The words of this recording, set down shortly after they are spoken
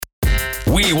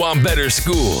We want better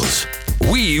schools.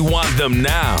 We want them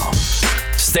now.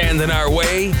 Stand in our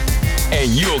way, and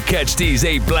you'll catch these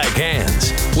 8 black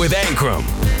hands with Ankrum,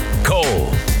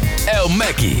 Cole, El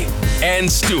Mekki,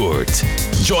 and Stewart.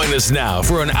 Join us now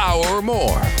for an hour or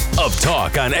more of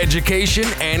talk on education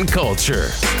and culture.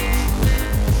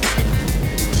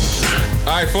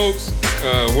 All right, folks.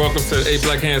 Welcome to the 8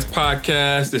 Black Hands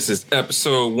podcast. This is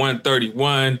episode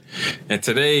 131, and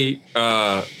today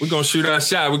we're gonna shoot our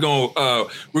shot. We're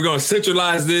gonna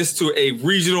centralize this to a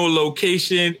regional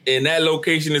location, and that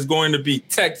location is going to be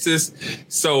Texas.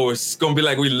 So it's gonna be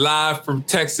like we live from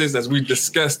Texas as we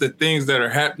discuss the things that are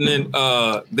happening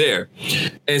there.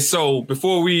 And so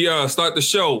before we start the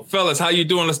show, fellas, how you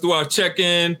doing? Let's do our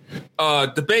check-in.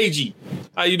 DeBeji,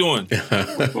 how you doing?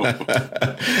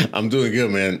 I'm doing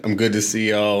good, man. I'm good to see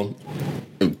y'all.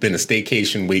 It's been a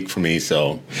staycation week for me,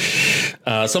 so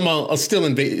I'm still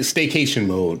in staycation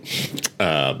mode.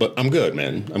 But I'm good,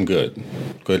 man. I'm good.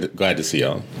 Glad to see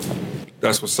y'all.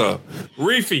 That's what's up.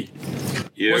 Reefy,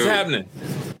 what's happening?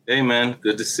 Hey, man.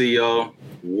 Good to see y'all.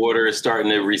 Water is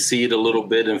starting to recede a little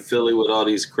bit in Philly with all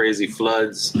these crazy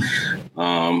floods.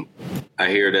 I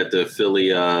hear that the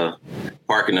Philly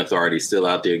parking authority is still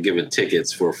out there giving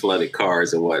tickets for flooded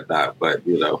cars and whatnot. But,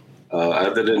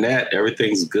 other than that,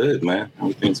 everything's good, man.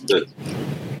 Everything's good.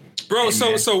 Bro,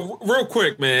 so real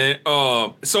quick, man.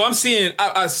 So I'm seeing,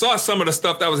 I saw some of the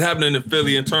stuff that was happening in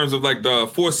Philly in terms of like the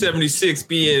 476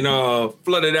 being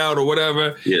flooded out or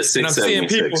whatever. Yeah,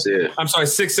 676. Yeah. I'm sorry,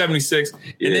 676.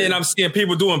 Yeah. And then I'm seeing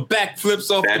people doing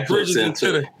backflips off the bridges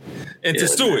into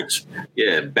sewage.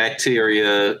 Yeah,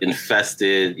 bacteria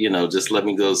infested. Just let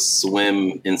me go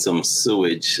swim in some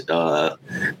sewage.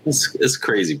 It's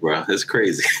crazy, bro. It's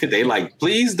crazy. They like,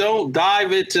 please don't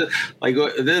dive into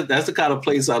that's the kind of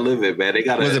place I live in, man. They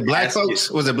got. Was it black folks?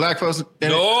 Was it black folks?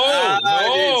 No.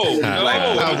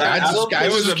 I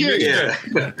was curious.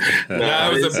 It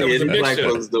was a mixture. Black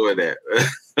folks doing that.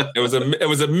 It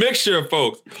was a mixture of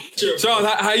folks. Charles,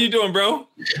 how you doing, bro?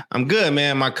 I'm good,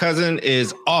 man. My cousin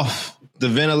is off the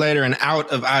ventilator and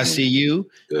out of ICU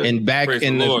and back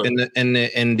in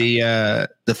the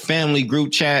family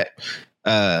group chat.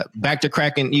 Back to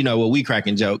cracking, we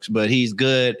cracking jokes, but he's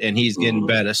good and he's getting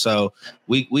better. So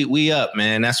we up,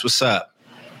 man. That's what's up.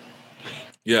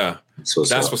 Yeah, that's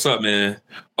what's up, man.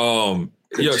 Shout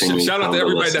out to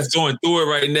everybody that's going through it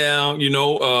right now.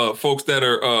 Folks that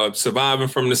are surviving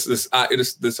from this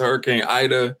Hurricane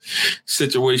Ida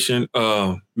situation.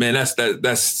 Man,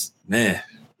 that's man.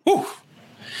 Whew.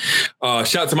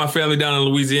 Shout out to my family down in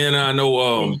Louisiana. I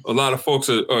know a lot of folks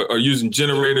are using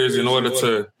generators in order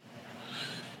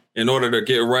to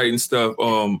get right and stuff.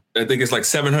 I think it's like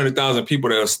 700,000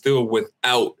 people that are still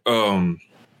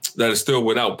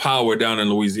without power down in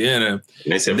Louisiana.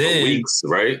 And they said for weeks,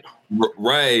 right?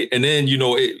 Right. And then,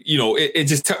 it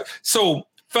just, so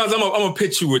fellas, I'm gonna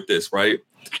pitch you with this, right?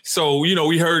 So,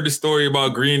 we heard the story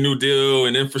about Green New Deal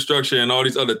and infrastructure and all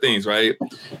these other things, right?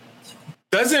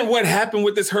 Doesn't what happened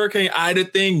with this Hurricane Ida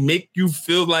thing make you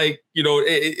feel like,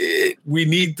 we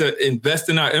need to invest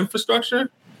in our infrastructure?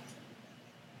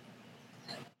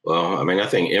 Well, I mean, I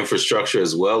think infrastructure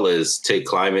as well as take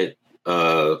climate,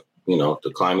 the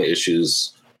climate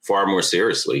issues far more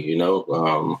seriously,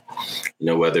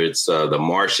 whether it's the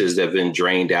marshes that have been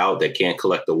drained out that can't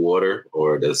collect the water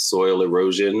or the soil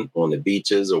erosion on the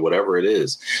beaches or whatever it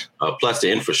is, plus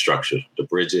the infrastructure, the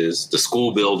bridges, the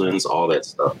school buildings, all that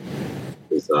stuff.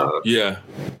 Is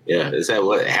that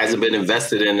what hasn't been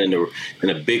invested in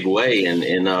a big way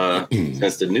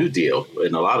since the New Deal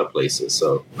in a lot of places.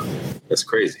 So that's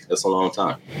crazy. That's a long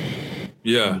time.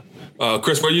 Yeah.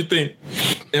 Chris, what do you think?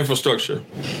 Infrastructure.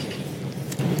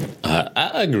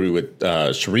 I agree with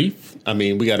Sharif. I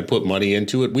mean, we got to put money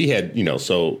into it. We had,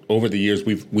 so over the years,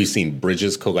 we've seen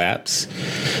bridges collapse.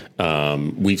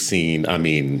 We've seen,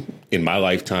 in my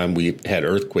lifetime, we had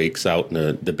earthquakes out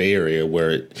in the Bay Area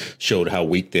where it showed how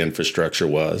weak the infrastructure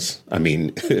was. I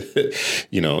mean,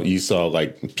 you saw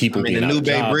like people. The New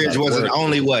Bay Bridge wasn't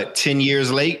only 10 years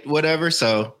late, whatever.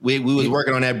 So we was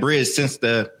working on that bridge since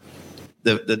the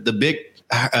big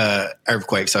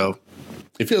earthquake. So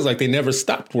it feels like they never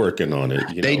stopped working on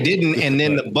it. They didn't. And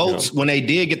then the boats, when they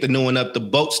did get the new one up, the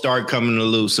boats started coming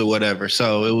loose or whatever.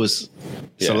 So it's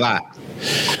a lot.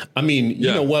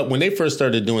 You know what? When they first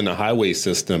started doing the highway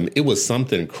system, it was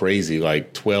something crazy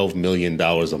like $12 million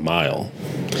a mile.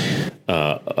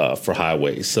 for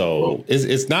highways. So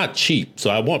it's not cheap. So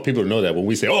I want people to know that when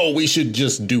we say, oh, we should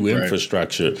just do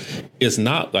infrastructure, it's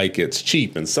not like it's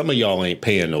cheap. And some of y'all ain't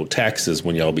paying no taxes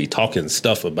when y'all be talking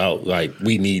stuff about like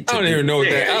we need to. I don't even know what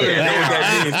that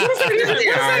means. What does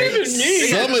that even mean?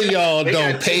 Some of y'all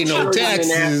don't pay no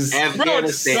taxes.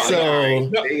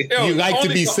 So you like to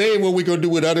be saying what we gonna do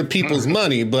with other people's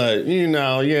money, but you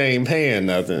ain't paying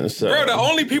nothing. So. Bro, the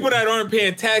only people that aren't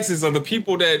paying taxes are the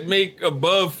people that make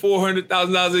above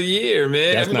 $400,000 a year,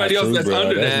 man. That's Everybody else that's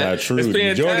under that's not true. The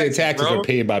majority of taxes are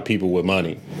paid by people with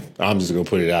money. I'm just gonna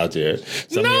put it out there.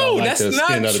 That's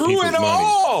not true at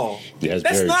all. Yeah,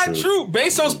 that's not true.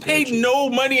 Bezos paid no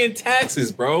money in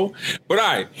taxes, bro. But all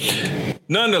right,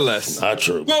 nonetheless, not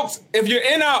true, folks. If you're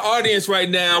in our audience right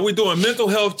now, we're doing mental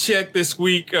health check this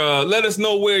week. Let us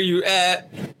know where you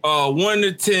at. 1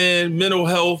 to 10 mental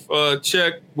health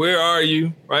check. Where are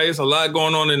you? Right, it's a lot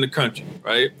going on in the country,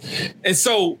 right? And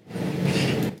so,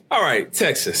 all right,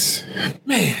 Texas,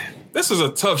 man. This was a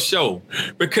tough show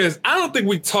because I don't think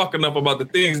we talk enough about the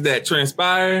things that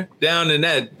transpire down in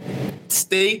that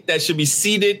state that should be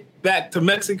ceded back to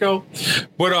Mexico.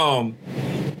 But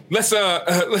let's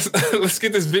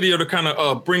get this video to kind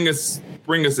of bring us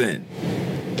in.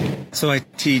 So I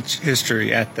teach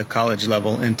history at the college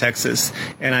level in Texas,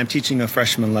 and I'm teaching a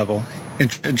freshman level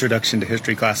introduction to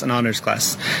history class, an honors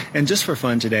class. And just for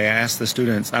fun today, I asked the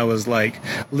students, I was like,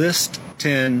 list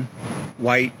 10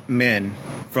 white men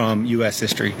from U.S.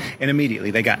 history. And immediately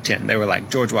they got 10. They were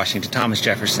like George Washington, Thomas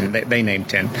Jefferson. They named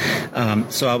 10.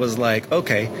 So I was like,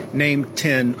 okay, name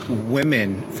 10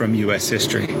 women from U.S.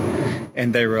 history.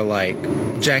 And they were like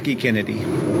Jackie Kennedy,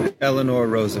 Eleanor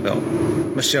Roosevelt,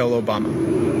 Michelle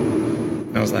Obama.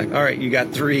 I was like, all right, you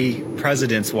got 3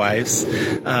 presidents' wives.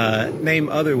 Name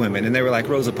other women. And they were like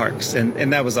Rosa Parks.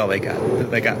 And that was all they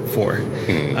got. They got 4.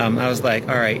 I was like,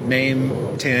 all right,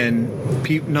 name 10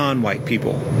 non-white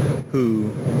people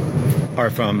who are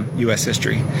from U.S.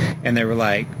 history. And they were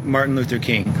like Martin Luther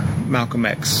King, Malcolm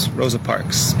X, Rosa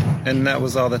Parks. And that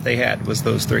was all that they had, was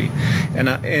those 3.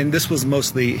 And this was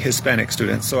mostly Hispanic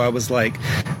students. So I was like,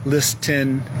 list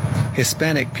 10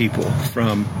 Hispanic people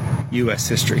from U.S.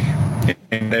 history.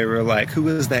 And they were like, who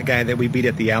is that guy that we beat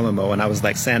at the Alamo? And I was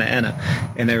like, Santa Anna.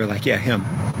 And they were like, yeah, him.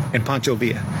 And Pancho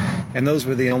Villa. And those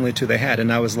were the only 2 they had.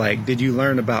 And I was like, did you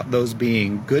learn about those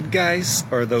being good guys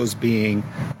or those being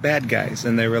bad guys?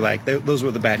 And they were like, those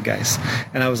were the bad guys.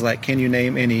 And I was like, can you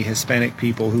name any Hispanic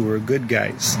people who were good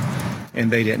guys?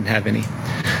 And they didn't have any.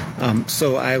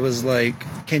 So I was like,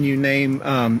 can you name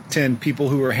 10 people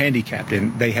who were handicapped?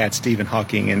 And they had Stephen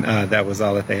Hawking, and that was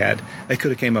all that they had. They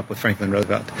could have came up with Franklin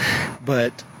Roosevelt.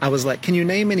 But I was like, can you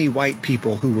name any white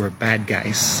people who were bad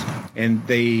guys? And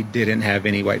they didn't have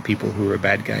any white people who were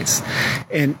bad guys.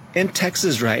 And in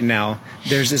Texas right now,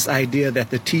 there's this idea that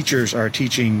the teachers are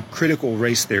teaching critical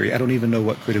race theory. I don't even know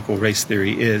what critical race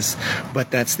theory is, but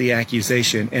that's the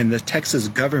accusation. And the Texas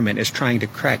government is trying to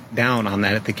crack down on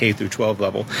that at the K through 12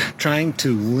 level, trying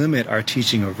to limit our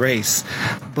teaching of race.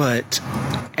 But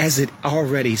as it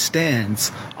already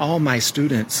stands, all my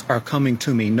students are coming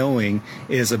to me knowing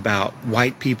is about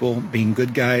white people being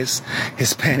good guys,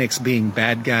 Hispanics being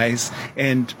bad guys,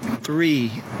 and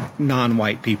 3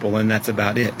 non-white people, and that's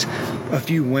about it. A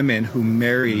few women who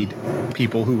married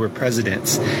people who were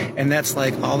presidents, and that's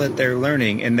like all that they're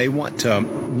learning, and they want to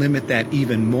limit that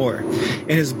even more.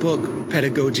 In his book,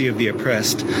 Pedagogy of the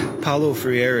Oppressed, Paulo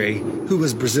Freire, who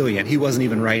was Brazilian, he wasn't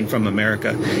even writing from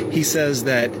America, he says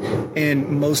that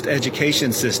in most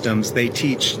education systems, they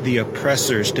teach the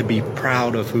oppressors to be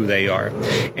proud of who they are,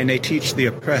 and they teach the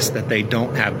oppressed that they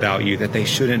don't have value, that they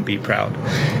shouldn't be proud.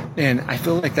 And I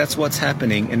feel like that's what's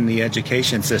happening in the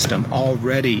education system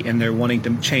already, and they're wanting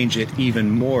to change it even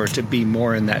more to be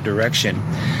more in that direction.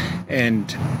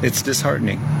 And it's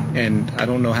disheartening, and I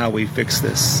don't know how we fix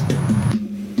this.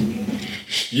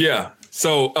 Yeah.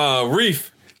 So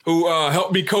Reef, who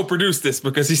helped me co-produce this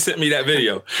because he sent me that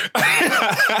video.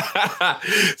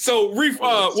 So Reef,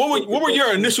 what were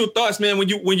your initial thoughts, man, when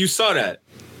you saw that?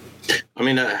 I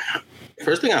mean,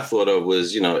 first thing I thought of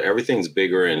was, everything's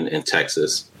bigger in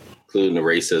Texas, including the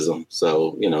racism.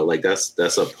 So, like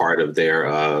that's a part of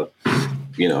their,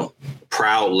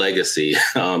 proud legacy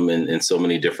in so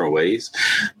many different ways.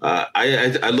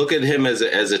 I look at him as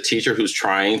a teacher who's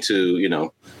trying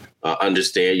to,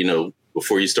 understand,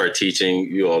 before you start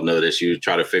teaching, you all know this, you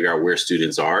try to figure out where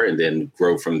students are and then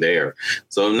grow from there.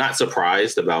 So I'm not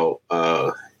surprised about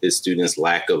his students'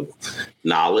 lack of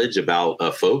knowledge about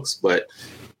folks, but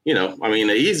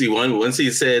the easy one, once he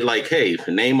said like, hey,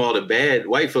 name all the bad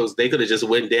white folks, they could have just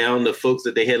went down the folks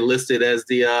that they had listed as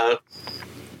the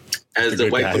as the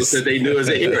white folks that they knew as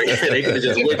a hero. They could have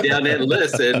just went down that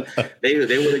list and they would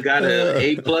have got an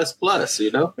A++,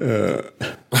 you know?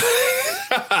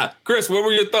 Chris, what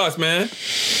were your thoughts, man?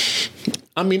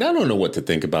 I mean, I don't know what to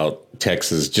think about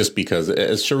Texas just because,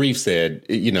 as Sharif said,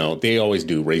 you know, they always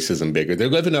do racism bigger. They're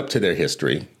living up to their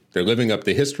history. They're living up.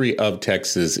 The history of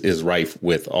Texas is rife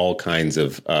with all kinds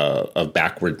of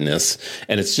backwardness.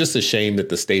 And it's just a shame that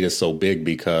the state is so big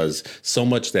because so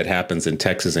much that happens in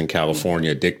Texas and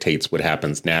California dictates what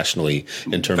happens nationally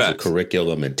in terms of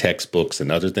curriculum and textbooks and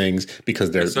other things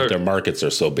because their markets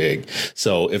are so big.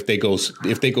 So if they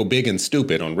go big and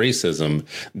stupid on racism,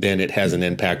 then it has an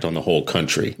impact on the whole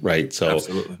country. Right. So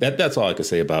that's all I can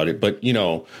say about it. But, you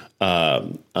know,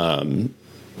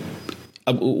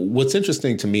 what's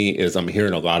interesting to me is I'm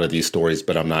hearing a lot of these stories,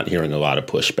 but I'm not hearing a lot of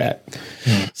pushback.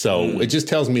 So it just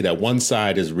tells me that one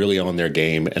side is really on their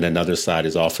game and another side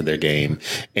is off of their game.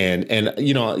 And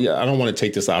you know, I don't want to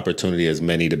take this opportunity as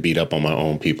many to beat up on my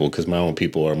own people because my own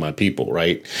people are my people,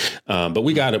 right? But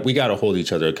we got to hold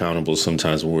each other accountable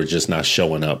sometimes when we're just not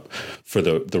showing up for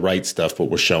the right stuff, but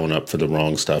we're showing up for the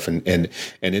wrong stuff. And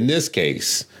in this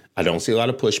case, I don't see a lot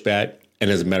of pushback. And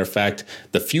as a matter of fact,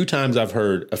 the few times I've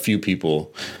heard a few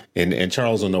people, and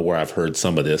Charles will know where I've heard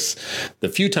some of this, the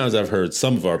few times I've heard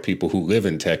some of our people who live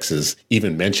in Texas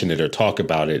even mention it or talk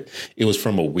about it, it was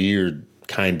from a weird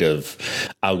kind of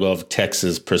I love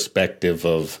Texas perspective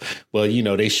of, well, you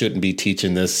know, they shouldn't be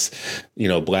teaching this, you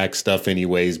know, black stuff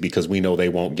anyways, because we know they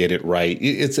won't get it right.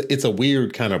 It's a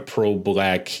weird kind of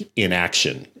pro-black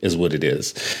inaction is what it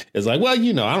is. It's like, well,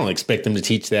 you know, I don't expect them to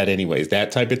teach that anyways,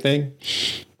 that type of thing.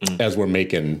 As we're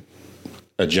making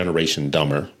a generation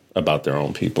dumber about their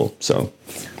own people. So,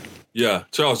 yeah,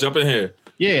 Charles, jump in here.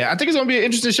 Yeah, I think it's going to be an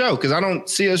interesting show because I don't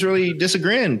see us really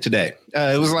disagreeing today.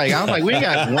 It was like, I was like, we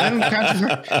got one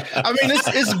controversy. I mean,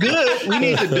 it's good. We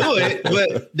need to do it.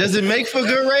 But does it make for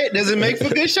good rate? Does it make for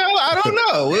good show? I don't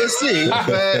know. We'll see.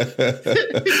 But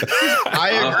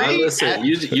I agree. Listen,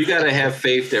 you got to have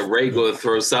faith that Ray going to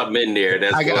throw something in there.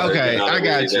 That's I got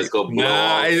you. That's going to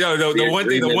blow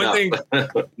the one thing,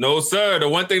 no, sir. The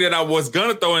one thing that I was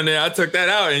going to throw in there, I took that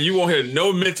out, and you won't hear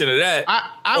no mention of that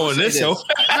on this show.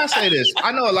 I say this.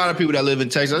 I know a lot of people that live in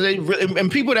Texas, and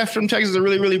people that from Texas are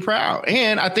really, really proud.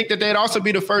 And I think that they'd also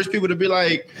be the first people to be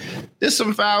like, "This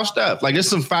some foul stuff. Like this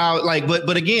some foul." Like,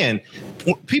 but again,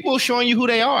 people showing you who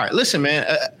they are. Listen, man.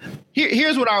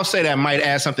 Here's what I'll say that might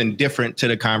add something different to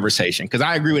the conversation because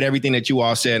I agree with everything that you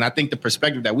all said, and I think the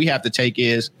perspective that we have to take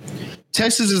is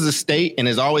Texas is a state and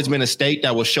has always been a state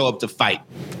that will show up to fight,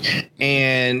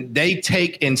 and they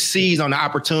take and seize on the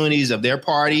opportunities of their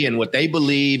party and what they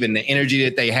believe and the energy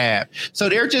that they have. So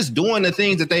they're just doing the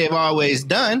things that they have always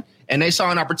done, and they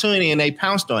saw an opportunity and they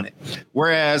pounced on it.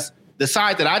 Whereas the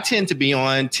side that I tend to be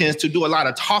on tends to do a lot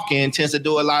of talking, tends to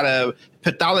do a lot of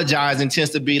pathologizing, tends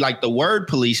to be like the word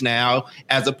police now,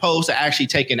 as opposed to actually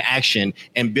taking action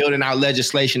and building out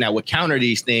legislation that would counter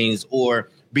these things or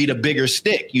be the bigger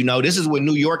stick. You know, this is where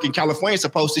New York and California is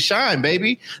supposed to shine,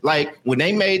 baby. Like when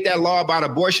they made that law about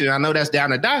abortion, I know that's down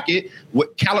the docket,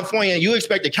 with California, you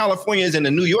expect the Californians and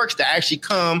the New Yorks to actually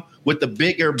come with the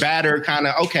bigger, badder kind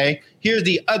of, okay, here's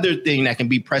the other thing that can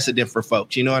be precedent for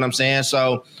folks. You know what I'm saying?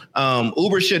 So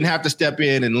Uber shouldn't have to step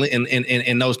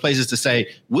in those places to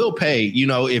say, we'll pay, you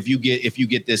know, if you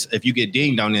get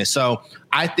dinged on this. So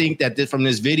I think that from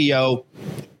this video,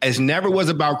 it never was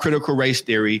about critical race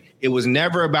theory. It was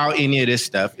never about any of this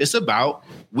stuff. It's about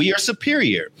we are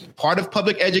superior. Part of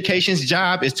public education's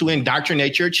job is to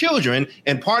indoctrinate your children.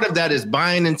 And part of that is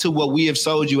buying into what we have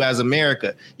sold you as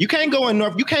America. You can't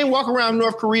you can't walk around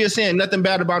North Korea saying nothing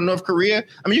bad about North Korea.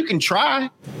 I mean, you can try.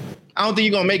 I don't think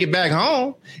you're going to make it back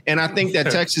home. And I think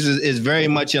that Texas is very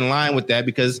much in line with that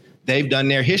because they've done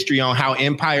their history on how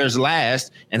empires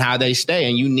last and how they stay.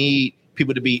 And you need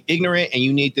people to be ignorant and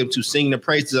you need them to sing the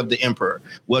praises of the emperor.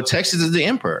 Well, Texas is the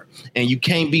emperor and you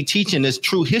can't be teaching this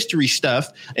true history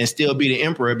stuff and still be the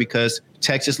emperor because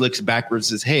Texas looks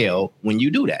backwards as hell when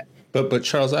you do that. But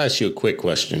Charles, I ask you a quick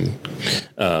question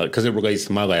because it relates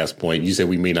to my last point. You said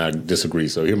we may not disagree,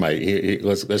 so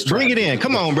let's try. Bring it in.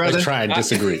 Come on, brother. Let's try and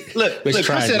disagree. Look. I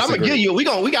said I'm gonna give you. We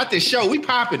got this show. We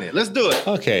popping it. Let's do it.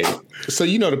 Okay. So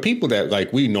you know the people that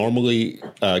like we normally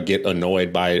get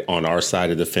annoyed by on our side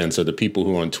of the fence are the people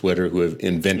who are on Twitter who have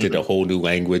invented a whole new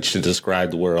language to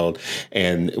describe the world,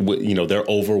 and you know they're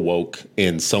overwoke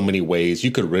in so many ways.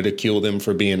 You could ridicule them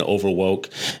for being overwoke,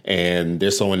 and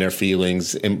they're so in their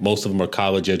feelings, and most of them are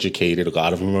college educated. A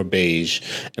lot of them are beige,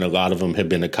 and a lot of them have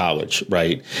been to college,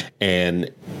 right?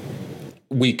 And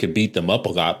we could beat them up a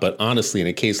lot, but honestly, in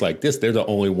a case like this, they're the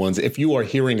only ones. If you are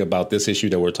hearing about this issue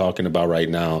that we're talking about right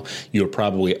now, you're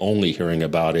probably only hearing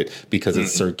about it because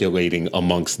it's circulating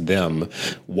amongst them.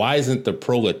 Why isn't the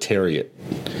proletariat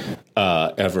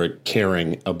ever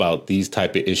caring about these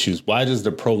type of issues? Why does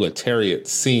the proletariat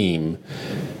seem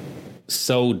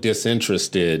so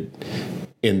disinterested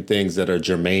in things that are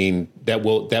germane that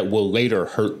will later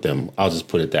hurt them? I'll just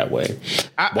put it that way.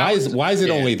 Why is it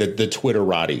only the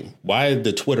Twitterati? Why are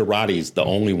the Twitteratis the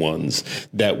only ones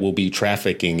that will be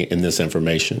trafficking in this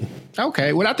information?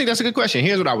 Okay, well, I think that's a good question.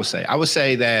 Here's what I would say. I would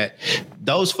say that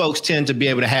those folks tend to be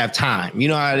able to have time. You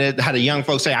know how the young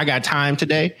folks say, I got time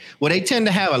today? Well, they tend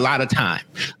to have a lot of time.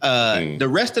 The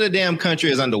rest of the damn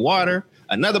country is underwater.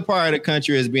 Another part of the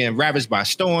country is being ravaged by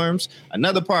storms.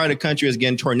 Another part of the country is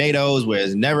getting tornadoes where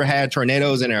it's never had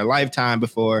tornadoes in their lifetime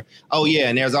before. Oh, yeah,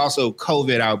 and there's also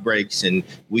COVID outbreaks, and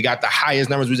we got the highest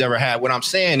numbers we've ever had. What I'm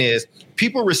saying is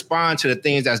people respond to the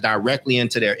things that's directly in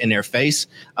their face.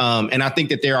 And I think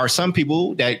that there are some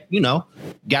people that,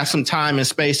 got some time and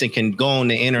space and can go on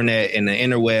the internet and the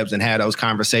interwebs and have those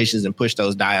conversations and push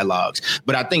those dialogues.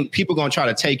 But I think people are going to try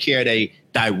to take care of their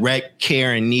direct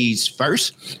care and needs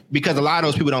first, because a lot of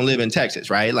those people don't live in Texas,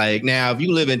 right? Like now, if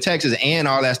you live in Texas and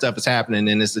all that stuff is happening,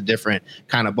 then it's a different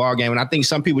kind of ball game. And I think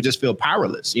some people just feel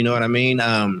powerless. You know what I mean?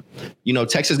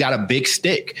 Texas got a big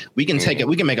stick. We can take it.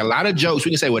 We can make a lot of jokes.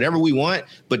 We can say whatever we want,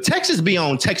 but Texas be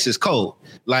on Texas code.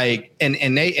 Like, and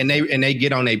they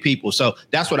get on their people. So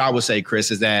that's what I would say,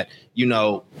 Chris, is that,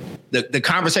 the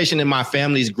conversation in my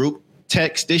family's group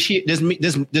text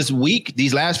this week,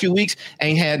 these last few weeks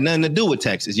ain't had nothing to do with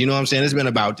Texas. You know what I'm saying? It's been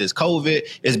about this COVID.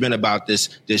 It's been about this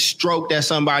stroke that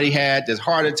somebody had, this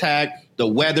heart attack, the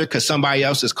weather, because somebody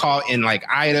else is caught in like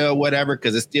Ida or whatever,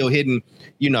 because it's still hidden.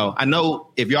 I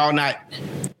know if y'all not,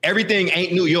 everything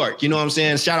ain't New York. You know what I'm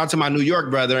saying? Shout out to my New York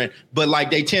brethren. But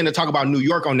like they tend to talk about New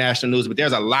York on national news, but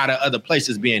there's a lot of other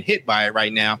places being hit by it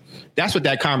right now. That's what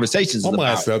that conversation is about. I'm going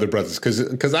to ask the other brothers,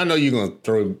 because I know you're going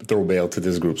to throw bail to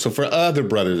this group. So for other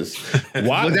brothers,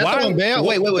 why? Was that throwing bail?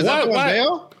 Wait, was that throwing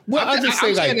bail? Well, I'm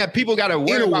saying that people got to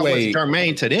worry about what's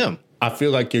germane to them. I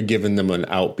feel like you're giving them an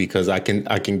out, because I can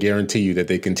guarantee you that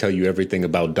they can tell you everything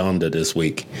about Donda this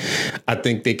week. I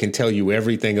think they can tell you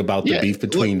everything about the beef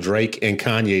between Drake and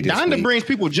Kanye this week. Donda brings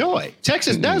people joy.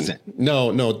 Texas doesn't.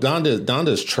 No,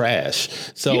 Donda's trash.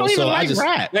 So, you don't even like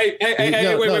rap. Wait.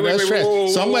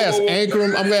 So I'm gonna ask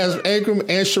Ankrum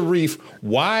and Sharif,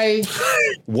 why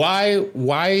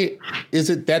is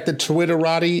it that the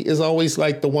Twitterati is always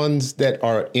like the ones that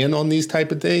are in on these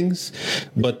type of things,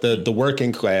 but the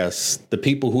working class, the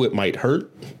people who it might hurt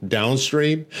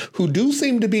downstream, who do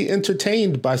seem to be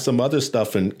entertained by some other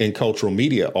stuff in cultural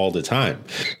media all the time.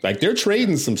 Like they're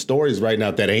trading some stories right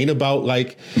now that ain't about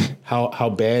like how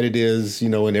bad it is,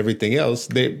 and everything else.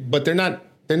 But they're not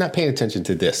paying attention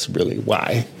to this really.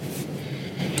 Why?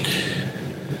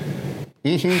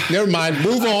 Never mind.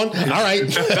 Move on. All right.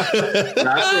 I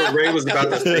thought Ray was about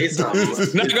to say something.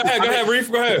 No, go ahead,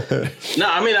 Reef. Go ahead. No,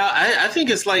 I mean, I think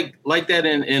it's like that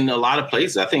in a lot of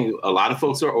places. I think a lot of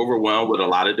folks are overwhelmed with a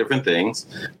lot of different things.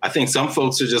 I think some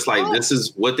folks are just like, this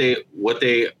is what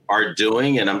they are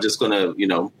doing, and I'm just going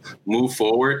to, move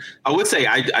forward. I would say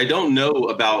I don't know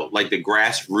about like the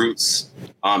grassroots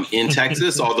in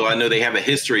Texas, although I know they have a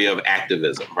history of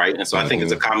activism, right? And so I think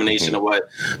it's a combination of what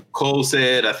Cole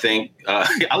said. I think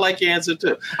I like your answer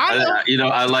too.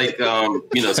 I like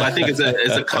so I think it's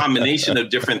a combination of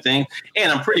different things,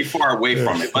 and I'm pretty far away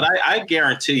from it. But I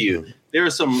guarantee you, there are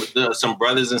some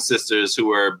brothers and sisters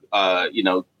who are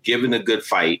giving a good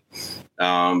fight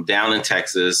down in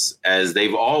Texas, as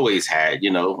they've always had.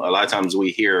 A lot of times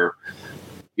we hear,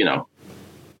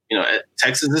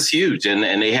 Texas is huge, and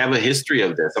they have a history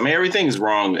of this. I mean, everything's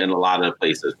wrong in a lot of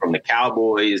places, from the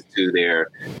Cowboys to their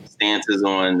stances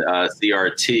on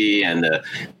CRT, and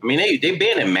they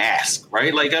ban a mask,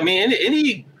 right? Like, I mean,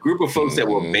 any group of folks that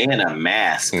will ban a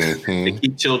mask to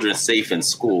keep children safe in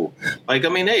school, like, I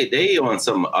mean, they on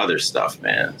some other stuff,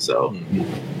 man. So,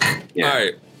 yeah. All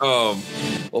right.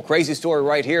 Well, crazy story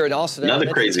right here. And also, another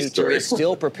crazy story. Is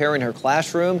still preparing her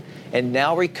classroom and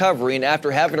now recovering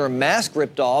after having her mask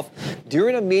ripped off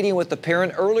during a meeting with the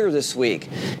parent earlier this week.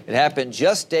 It happened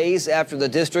just days after the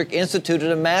district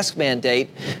instituted a mask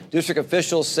mandate. District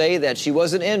officials say that she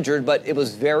wasn't injured, but it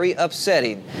was very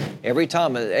upsetting.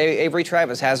 Avery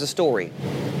Travis has a story.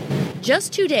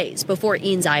 Just 2 days before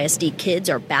Eanes ISD kids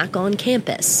are back on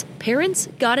campus, parents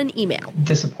got an email.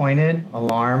 Disappointed,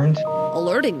 alarmed.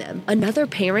 Alerting them, another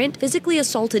parent physically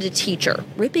assaulted a teacher,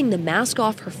 ripping the mask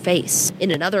off her face. In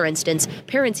another instance,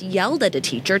 parents yelled at a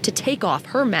teacher to take off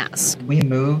her mask. We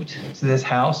moved to this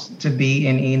house to be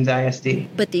in Eanes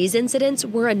ISD. But these incidents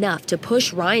were enough to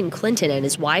push Ryan Clinton and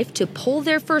his wife to pull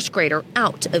their first grader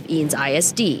out of Eanes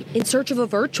ISD in search of a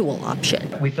virtual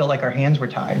option. We feel like our hands were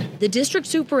tied. The district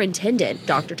superintendent,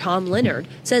 Dr. Tom Leonard,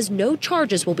 says no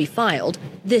charges will be filed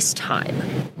this time.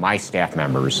 My staff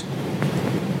members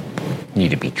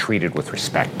need to be treated with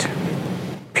respect,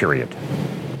 period.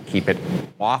 Keep it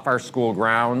off our school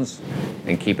grounds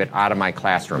and keep it out of my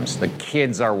classrooms. The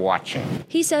kids are watching.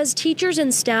 He says teachers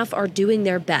and staff are doing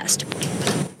their best.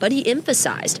 But he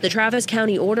emphasized the Travis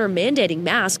County order mandating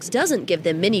masks doesn't give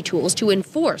them many tools to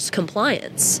enforce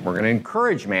compliance. We're going to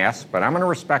encourage masks, but I'm going to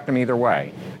respect them either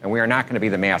way. And we are not going to be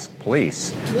the mask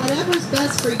police. Whatever's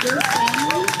best for your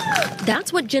family.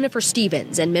 That's what Jennifer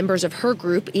Stevens and members of her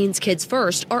group, Eanes Kids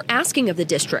First, are asking of the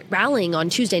district, rallying on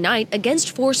Tuesday night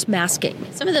against forced masking.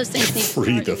 Some of those things need to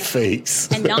free the face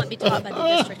and not be taught by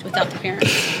the district without the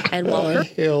parents. And while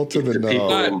hell to the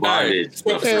no.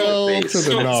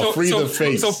 Free the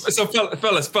face. So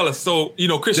fellas. So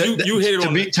Chris, you hit it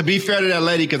on. To be fair to that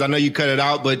lady, because I know you cut it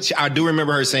out, but I do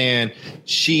remember her saying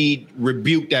she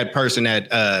rebuked that person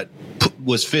that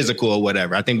was physical or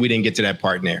whatever. I think we didn't get to that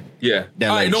part in there. Yeah.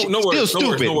 That lady, still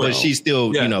stupid, but she's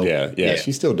still, Yeah,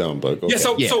 she's still dumb, but okay.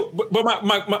 But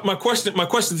my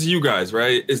question to you guys,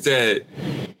 right, is that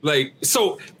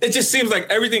so it just seems like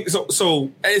everything.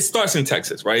 So it starts in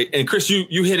Texas, right? And Chris,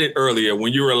 you hit it earlier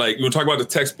when you were talking about the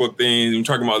textbook things. You were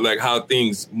talking about how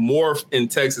things morph in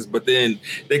Texas, but then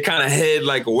they kind of head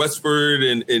westward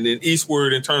and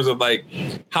eastward in terms of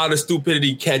how the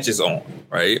stupidity catches on,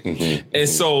 right? Mm-hmm. And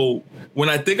so when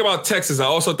I think about Texas, I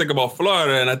also think about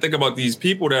Florida, and I think about these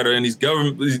people that are in these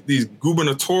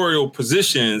gubernatorial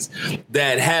positions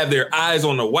that have their eyes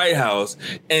on the White House.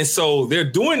 And so they're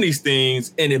doing these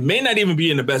things, and it may not even be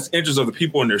in the best interest of the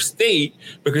people in their state,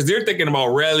 because they're thinking about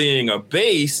rallying a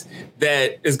base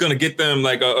that is going to get them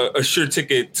a sure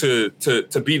ticket to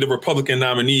be the Republican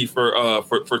nominee for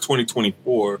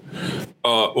 2024.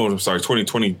 I'm sorry,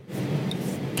 2020.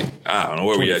 I don't know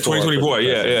where we at. 2024,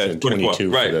 yeah,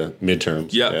 22 right? For the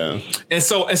midterms, yeah. And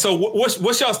so,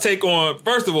 what's y'all's take on?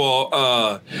 First of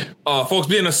all, folks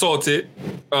being assaulted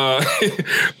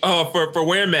for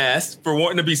wearing masks, for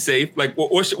wanting to be safe.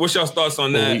 What's y'all's thoughts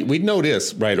on that? Well, we know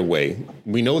this right away.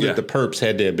 We know that the perps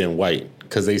had to have been white,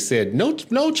 because they said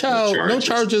no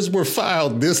charges were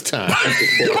filed this time.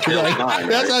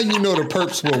 That's how you know the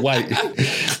perps were white.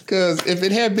 Because if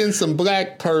it had been some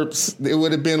black perps, it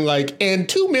would have been and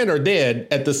 2 men are dead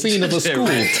at the scene of a school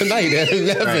tonight at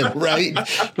 11,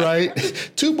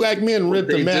 right? 2 black men ripped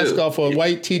the mask off a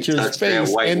white teacher's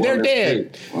face, and they're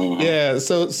dead. Mm-hmm. Yeah,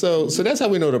 so that's how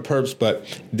we know the perps. But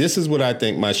this is what I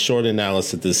think my short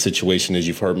analysis of this situation is.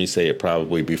 You've heard me say it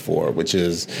probably before, which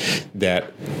is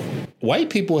that white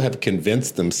people have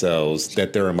convinced themselves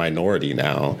that they're a minority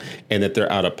now and that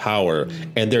they're out of power,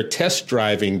 and they're test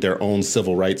driving their own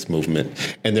civil rights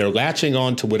movement, and they're latching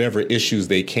on to whatever issues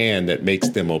they can that makes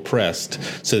them oppressed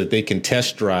so that they can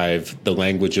test drive the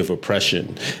language of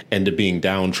oppression and to being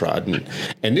downtrodden.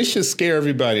 And this should scare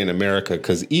everybody in America,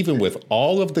 because even with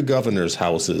all of the governor's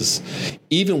houses,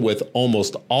 even with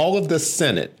almost all of the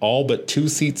Senate, all but 2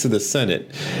 seats of the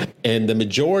Senate, and the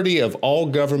majority of all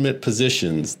government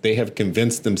positions, they have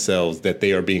convinced themselves that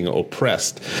they are being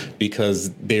oppressed because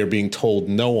they are being told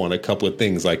no on a couple of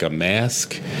things, like a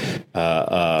mask,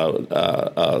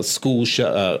 school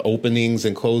openings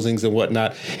and closings and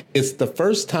whatnot. It's the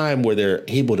first time where they're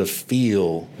able to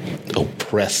feel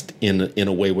oppressed in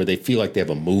a way where they feel like they have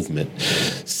a movement.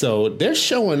 So they're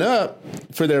showing up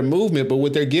for their movement, but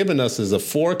what they're giving us is a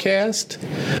forecast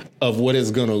of what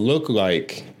it's going to look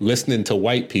like listening to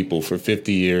white people for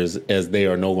 50 years as they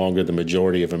are no longer the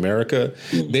majority of America.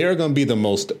 They are going to be the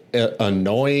most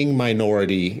annoying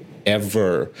minority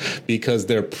ever, because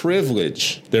their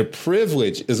privilege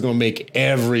is going to make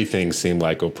everything seem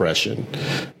like oppression,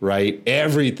 right?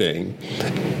 Everything.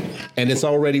 And it's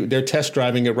already, they're test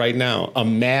driving it right now. A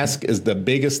mask is the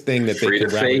biggest thing that they can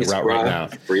rally around right now.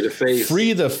 Free the face.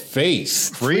 Free the face.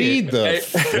 Free the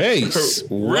face.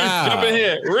 Wow. Reef, jump in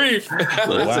here. Reef.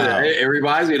 Wow. It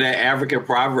reminds me of that African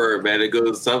proverb, man. It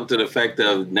goes something to the effect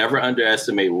of never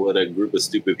underestimate what a group of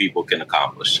stupid people can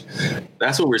accomplish.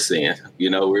 That's what we're seeing.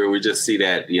 We just see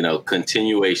that,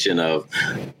 continuation of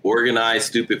organized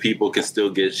stupid people can still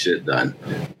get shit done,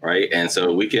 right? And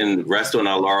so we can rest on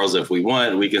our laurels if we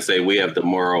want. We can say, say we have the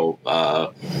moral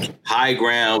high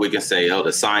ground. We can say, oh,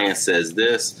 the science says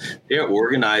this. They're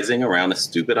organizing around a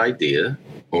stupid idea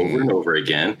over and over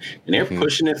again, and they're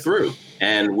pushing it through.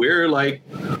 And we're like,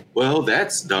 well,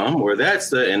 that's dumb, or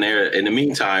that's and they're in the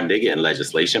meantime, they're getting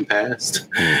legislation passed.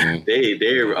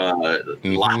 They're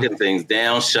locking things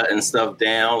down, shutting stuff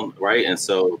down, right? And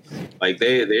so, like,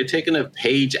 they're taking a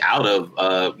page out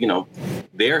of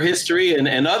their history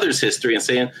and others' history and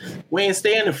saying, we ain't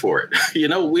standing for it.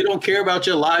 We don't care about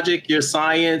your logic, your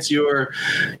science, your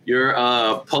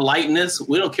politeness.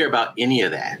 We don't care about any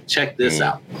of that. Check this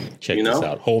out. Check this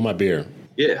out. Hold my beer.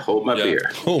 Yeah, hold my beer.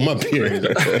 Hold my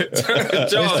beer.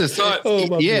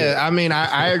 I mean,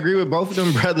 I agree with both of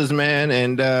them brothers, man.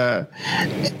 And I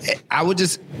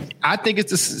think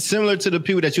it's similar to the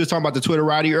people that you was talking about, the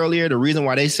Twitterati earlier. The reason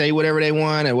why they say whatever they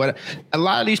want and what a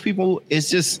lot of these people, it's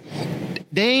just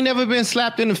they ain't never been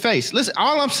slapped in the face. Listen,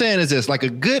 all I'm saying is this: like you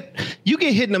get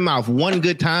hit in the mouth one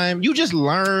good time, you just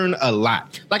learn a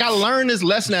lot. Like I learned this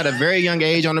lesson at a very young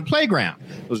age on the playground.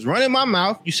 I was running my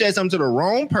mouth. You said something to the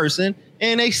wrong person,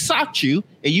 and they socked you,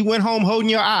 and you went home holding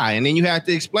your eye, and then you had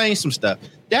to explain some stuff.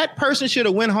 That person should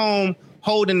have went home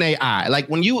holding their eye. Like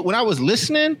when I was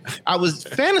listening, I was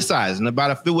fantasizing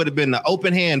about if it would have been the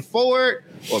open hand forward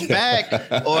or back,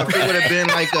 or if it would have been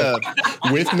like a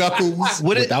with knuckles,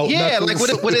 without knuckles. Like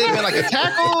would it have been like a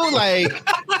tackle,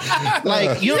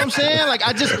 like you know what I'm saying? Like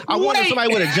I wanted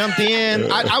somebody would have jumped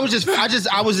in. I was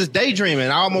just daydreaming.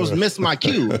 I almost missed my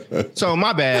cue. So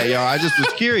my bad, y'all. I just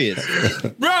was curious,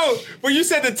 bro. When you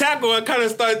said the tackle, I kind of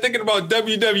started thinking about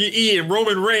WWE and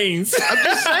Roman Reigns. I'm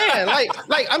just saying,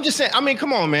 like I'm just saying. I mean,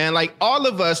 come on, man. Like all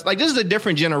of us, like this is a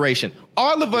different generation.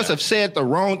 All of us have said the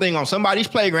wrong thing on somebody's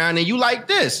playground, and you like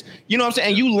this, you know what I'm saying?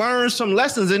 And you learn some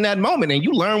lessons in that moment, and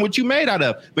you learn what you made out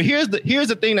of. But here's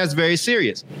the thing that's very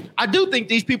serious. I do think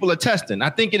these people are testing. I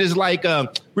think it is like,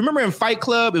 remember in Fight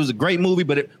Club, it was a great movie,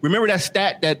 but remember that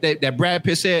stat that Brad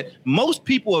Pitt said? Most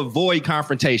people avoid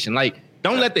confrontation. Like,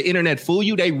 don't let the internet fool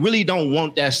you. They really don't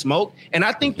want that smoke. And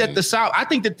I think that I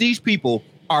think that these people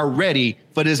are ready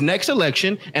for this next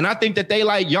election, and I think that they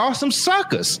like, y'all some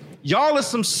suckers. Y'all are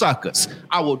some suckers.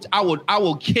 I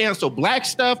will cancel black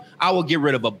stuff. I will get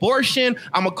rid of abortion.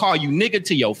 I'm gonna call you nigga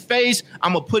to your face.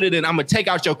 I'm gonna take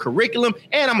out your curriculum,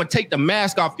 and I'm gonna take the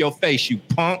mask off your face, you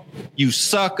punk, you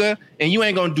sucker, and you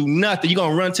ain't gonna do nothing. You're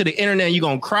gonna run to the internet and you're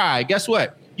gonna cry. Guess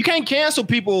what? You can't cancel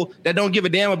people that don't give a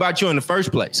damn about you in the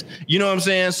first place. You know what I'm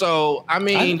saying? So, I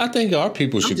mean, I think our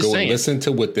people should go and listen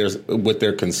to what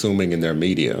they're consuming in their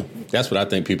media. That's what I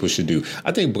think people should do.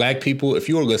 I think black people, if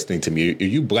you are listening to me,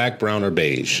 if you black, brown, or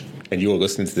beige, and you are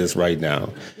listening to this right now,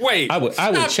 I would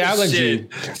challenge you.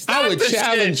 I would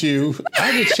challenge you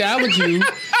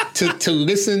to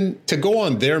listen, to go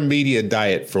on their media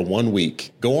diet for 1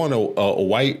 week. Go on a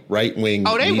white right-wing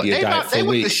media diet for a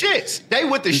week. They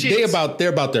with the shits. They're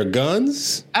about their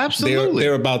guns. Absolutely.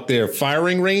 They're about their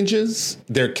firing ranges.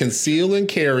 They're conceal and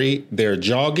carry. They're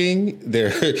jogging.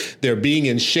 They're being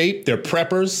in shape. They're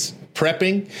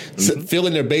prepping,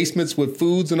 filling their basements with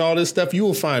foods and all this stuff. You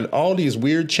will find all these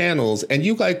weird channels, and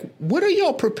you like, what are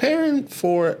y'all preparing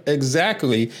for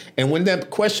exactly? And when that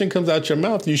question comes out your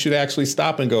mouth, you should actually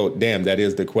stop and go, damn, that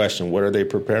is the question. What are they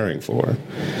preparing for?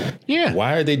 Yeah.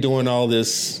 Why are they doing all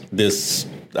this?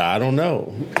 I don't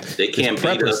know. They can't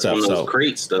beat us on those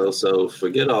crates, though, so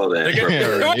forget all that.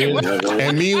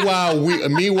 And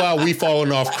meanwhile, we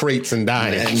falling off crates and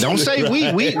dying. And don't say we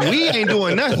ain't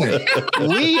doing nothing.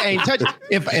 We ain't touching.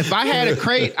 If I had a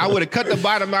crate, I would have cut the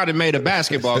bottom out and made a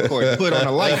basketball court and put on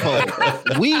a light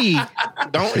pole. We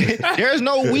don't. There's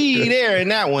no we there in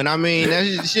that one. I mean, that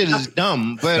shit is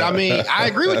dumb. But I mean, I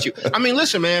agree with you. I mean,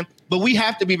 listen, man. But we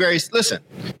have to be listen,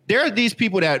 there are these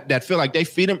people that feel like their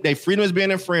freedom is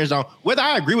being infringed on. Whether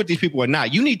I agree with these people or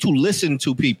not, you need to listen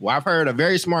to people. I've heard a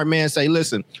very smart man say,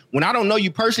 listen, when I don't know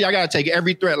you personally, I got to take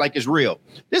every threat like it's real.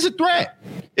 It's a threat.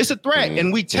 It's a threat.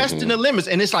 And we testing the limits.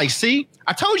 And it's like, see,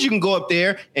 I told you can go up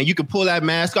there and you can pull that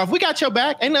mask off. We got your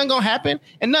back. Ain't nothing going to happen.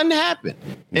 And nothing happened.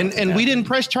 And we didn't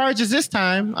press charges this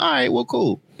time. All right, well,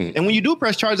 cool. And when you do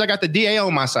press charges, I got the DA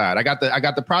on my side. I got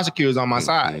the prosecutors on my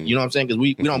side. You know what I'm saying? Because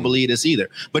we don't believe this either.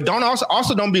 But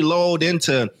also don't be lulled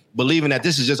into believing that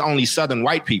this is just only Southern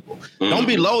white people. Don't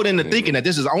be lulled into thinking that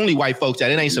this is only white folks,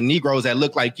 that it ain't some Negroes that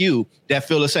look like you that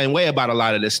feel the same way about a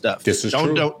lot of this stuff. This is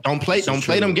true. Don't play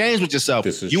them games with yourself.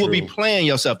 You will be playing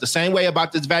yourself the same way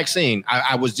about this vaccine.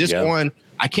 I was just on.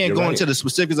 I can't go into the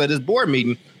specifics of this board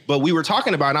meeting, but we were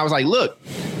talking about it, and I was like, look,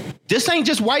 this ain't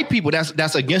just white people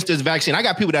that's against this vaccine. I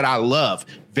got people that I love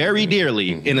very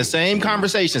dearly in the same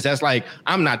conversations. That's like,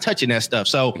 I'm not touching that stuff.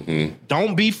 So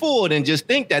don't be fooled and just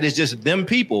think that it's just them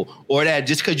people, or that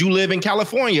just because you live in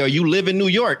California or you live in New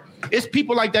York, it's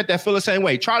people like that feel the same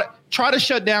way. Try to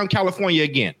shut down California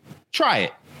again. Try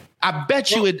it. I bet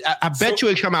you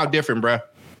it'd come out different, bro.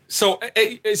 So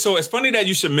it's funny that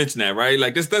you should mention that, right?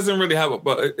 Like, this doesn't really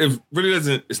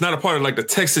it's not a part of like the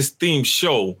Texas themed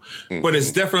show, but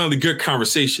it's definitely good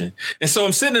conversation. And so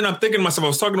I'm sitting and I'm thinking to myself, I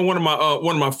was talking to one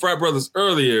of my frat brothers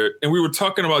earlier, and we were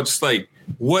talking about just like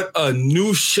what a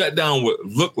new shutdown would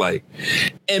look like.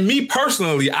 And me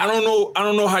personally, I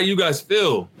don't know how you guys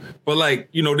feel, but like,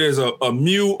 you know, there's a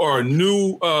mu or a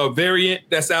new variant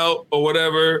that's out or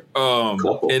whatever.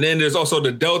 And then there's also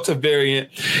the Delta variant.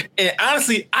 And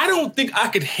honestly, I don't think I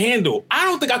could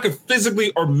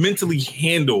physically or mentally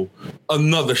handle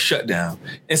another shutdown.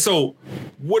 And so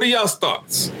what are y'all's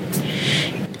thoughts?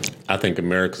 I think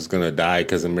America's going to die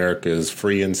because America is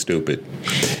free and stupid.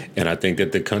 And I think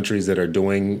that the countries that are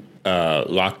doing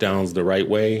lockdowns the right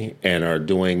way and are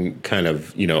doing kind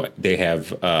of, you know, they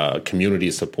have community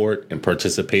support and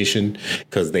participation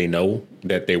because they know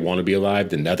that they want to be alive.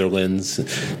 The Netherlands,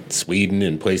 Sweden,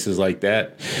 and places like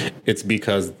that. It's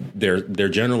because they're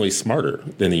generally smarter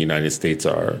than the United States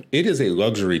are. It is a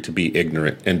luxury to be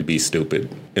ignorant and to be stupid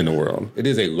in the world. It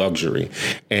is a luxury.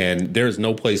 And there is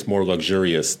no place more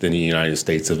luxurious than the United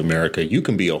States of America. You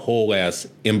can be a whole ass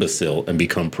imbecile and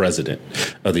become president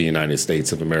of the United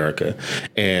States of America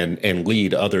and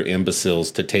lead other imbeciles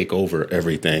to take over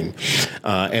everything.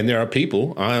 And there are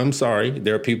people, I'm sorry,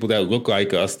 there are people that look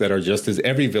like us that are just as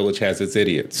every village has its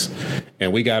idiots.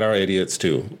 And we got our idiots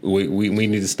too. We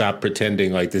need to stop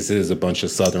pretending like this is a bunch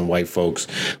of Southern white folks.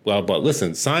 Well, but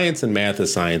listen, science and math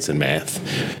is science and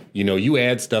math. You know, you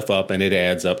add stuff up and it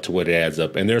adds up to what it adds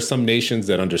up. And there are some nations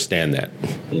that understand that.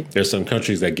 There's some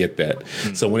countries that get that.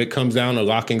 So when it comes down to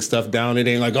locking stuff down, it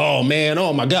ain't like, oh man,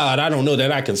 oh my God, I don't know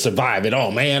that I can survive it.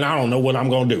 Oh man, I don't know what I'm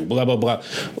going to do. Blah, blah, blah.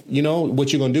 You know,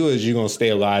 what you're going to do is you're going to stay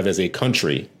alive as a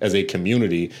country, as a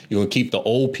community. You're going to keep the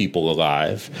old people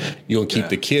alive. You're going to keep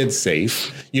the kids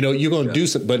safe. You know, you're going to do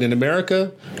something. But in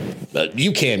America,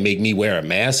 you can't make me wear a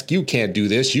mask. You can't do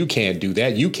this. You can't do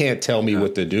that. You can't tell me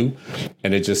what to do.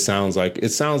 And it just sounds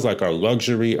like our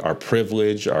luxury, our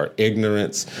privilege, our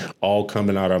ignorance, all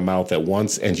coming out our mouth at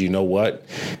once. And you know what?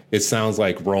 It sounds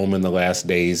like Rome in the last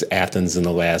days, Athens in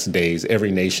the last days.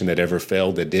 Every nation that ever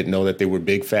failed that didn't know that they were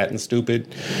big, fat, and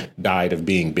stupid died of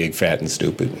being big, fat, and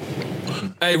stupid.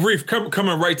 Hey, Reef,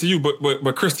 coming right to you,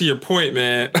 but Chris, to your point,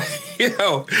 man, you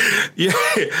know, yeah,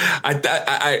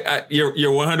 you're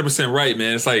 100% right,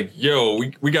 man. It's like, yo,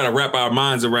 we got to wrap our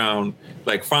minds around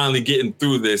like finally getting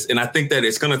through this. And I think that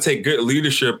it's going to take good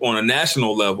leadership on a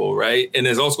national level, right? And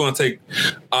it's also going to take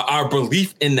our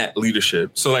belief in that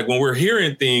leadership. So like when we're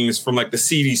hearing things from like the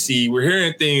CDC, we're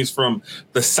hearing things from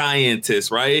the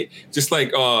scientists, right? Just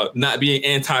like not being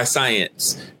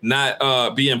anti-science,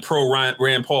 not being pro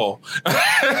Rand Paul.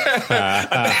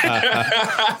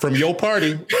 From your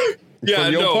party. Yeah,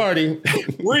 from your party.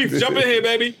 Reef, jump in here,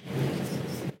 baby.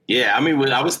 Yeah, I mean,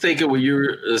 I was thinking when you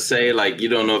were saying, like, you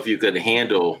don't know if you could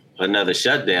handle another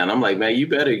shutdown. I'm like, man, you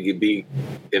better be,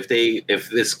 if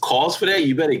this calls for that,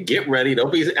 you better get ready.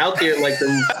 Don't be out there like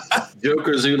them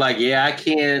jokers who like, yeah, I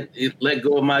can't let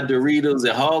go of my Doritos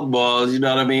and hog balls. You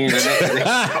know what I mean? And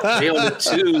they on the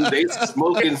tube, they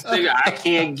smoking cigarettes. I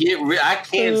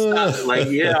can't stop. Like,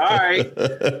 yeah, all right.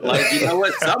 Like, you know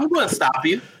what? Something's going to stop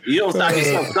you. You don't stop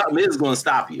yourself. Something is going to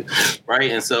stop you.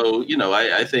 Right. And so, you know,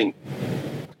 I think,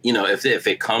 you know, if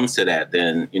it comes to that,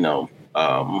 then, you know,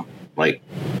 like,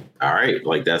 all right,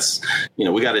 like that's, you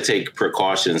know, we got to take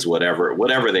precautions,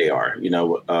 whatever they are, you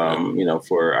know,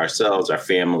 for ourselves, our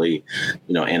family,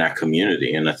 you know, and our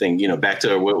community. And I think, you know, back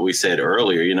to what we said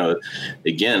earlier, you know,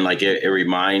 again, like it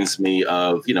reminds me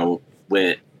of, you know,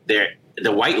 when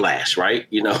the white lash, right?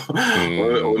 You know,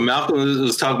 when Malcolm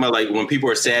was talking about like when people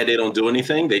are sad, they don't do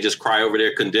anything. They just cry over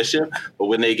their condition. But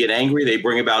when they get angry, they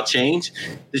bring about change.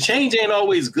 The change ain't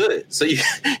always good. So you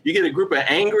get a group of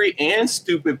angry and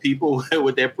stupid people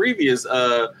with that previous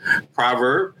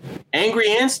proverb,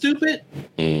 angry and stupid,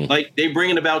 like they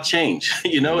bringing about change.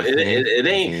 You know, it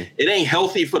ain't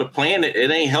healthy for the planet.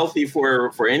 It ain't healthy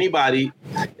for anybody,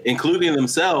 including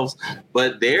themselves.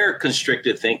 But they're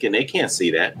constricted thinking. They can't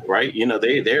see that, right? You know,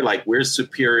 they're like, we're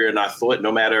superior in our thought,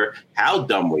 no matter how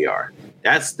dumb we are.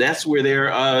 That's where their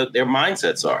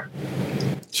mindsets are.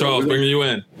 Charles, bringing you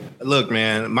in. Look,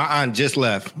 man, my aunt just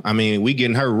left. I mean, we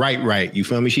getting her right. You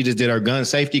feel me? She just did her gun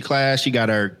safety class. She got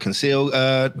her concealed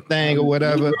thing or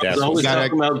whatever. That's always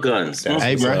talking about guns.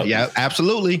 Hey, bro. Yeah,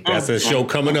 absolutely. That's a show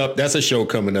coming up.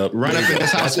 Run up in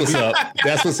this house. That's what's up.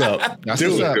 That's what's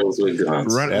up.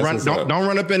 Don't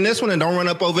run up in this one and don't run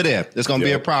up over there. There's gonna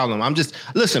be a problem.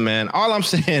 Listen, man. All I'm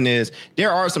saying is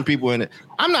there are some people in it.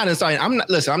 I'm not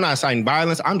inciting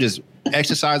violence. I'm just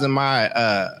exercising my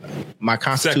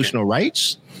constitutional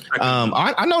rights.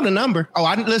 I know the number.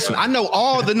 I know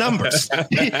all the numbers.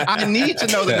 I need to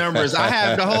know the numbers. I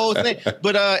have the whole thing.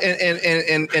 But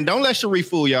and don't let Sharif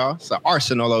fool y'all. It's an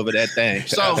arsenal over that thing.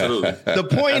 So the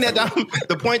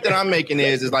point that I'm making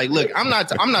is like, look, I'm not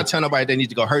telling nobody they need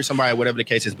to go hurt somebody, whatever the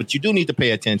case is, but you do need to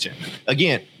pay attention.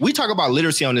 Again, we talk about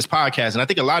literacy on this podcast, and I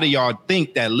think a lot of y'all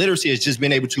think that literacy is just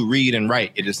being able to read and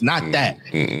write. It is not that.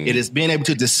 It is being able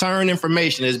to discern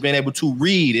information. It is being able to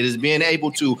read. It is being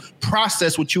able to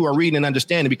process what you are reading and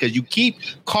understanding, because you keep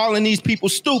calling these people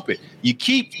stupid. You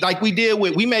keep, like we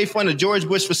made fun of George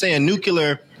Bush for saying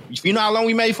nuclear. You know how long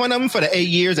we made fun of him? For the 8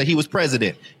 years that he was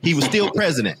president. He was still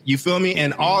president. You feel me?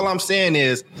 And all I'm saying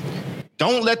is,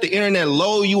 don't let the internet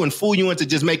lull you and fool you into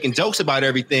just making jokes about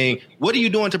everything. What are you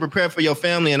doing to prepare for your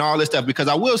family and all this stuff? Because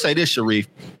I will say this, Sharif,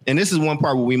 and this is one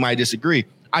part where we might disagree.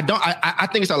 I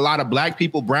think it's a lot of black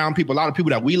people, brown people, a lot of people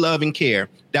that we love and care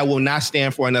that will not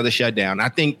stand for another shutdown. I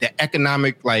think the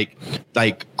economic like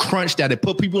crunch that it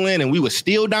put people in, and we were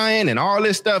still dying and all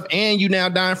this stuff, and you now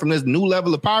dying from this new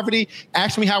level of poverty.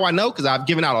 Ask me how I know, because I've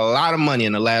given out a lot of money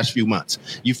in the last few months.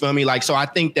 You feel me? So I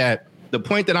think that the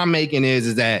point that I'm making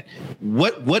is that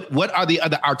what are the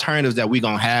other alternatives that we're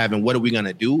going to have, and what are we going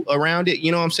to do around it?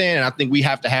 You know what I'm saying? And I think we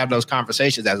have to have those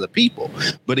conversations as a people.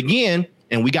 But again,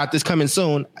 and we got this coming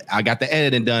soon. I got the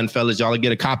editing done, fellas. Y'all will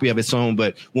get a copy of it soon.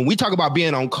 But when we talk about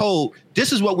being on code,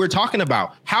 this is what we're talking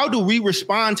about. How do we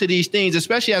respond to these things,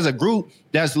 especially as a group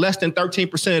that's less than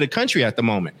 13% of the country at the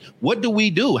moment? What do we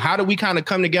do? How do we kind of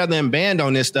come together and band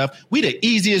on this stuff? We the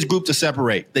easiest group to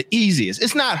separate. The easiest.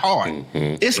 It's not hard.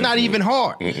 It's not even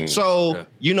hard. So,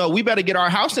 we better get our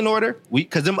house in order.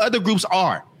 Because them other groups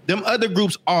are.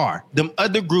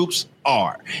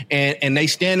 And they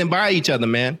standing by each other,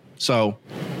 man. So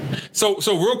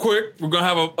real quick, we're going to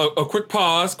have a quick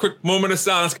pause, quick moment of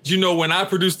silence. When I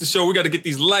produce the show, we got to get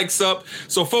these likes up.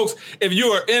 So, folks, if you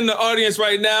are in the audience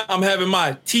right now, I'm having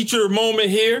my teacher moment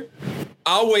here.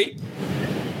 I'll wait.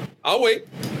 But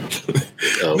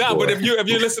if you're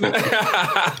listening,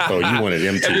 you wanted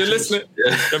them teachers.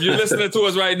 If you're listening to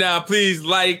us right now, please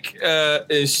like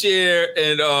and share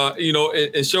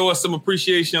and show us some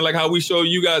appreciation, like how we show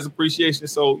you guys appreciation.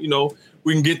 So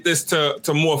we can get this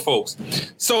to more folks.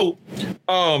 So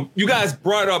you guys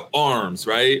brought up arms,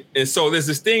 right? And so there's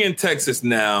this thing in Texas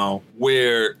now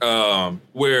where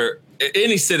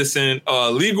any citizen,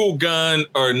 legal gun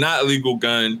or not legal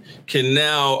gun, can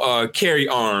now carry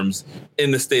arms in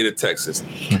the state of Texas.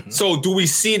 So do we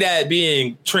see that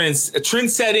being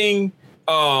trend-setting?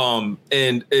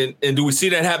 And do we see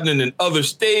that happening in other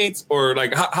states, or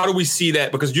how do we see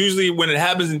that? Because usually when it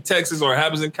happens in Texas, or it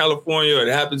happens in California, or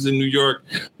it happens in New York,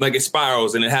 it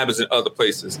spirals and it happens in other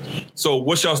places. So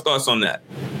what's y'all's thoughts on that?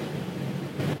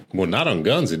 Well, not on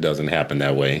guns. It doesn't happen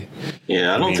that way.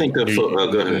 Yeah, I don't think that. Go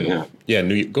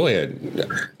ahead. Go ahead.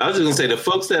 I was just gonna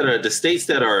say the states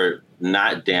that are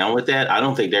not down with that, I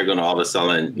don't think they're gonna all of a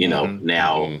sudden,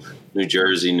 now. New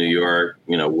Jersey, New York,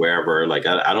 wherever.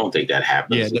 I don't think that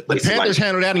happens. Yeah, the Panthers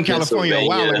handled that in California a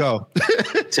while ago.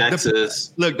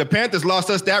 Texas. The Panthers lost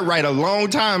us that right a long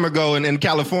time ago in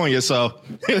California. So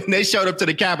they showed up to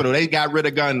the Capitol. They got rid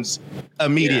of guns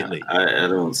immediately. Yeah, I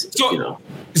don't.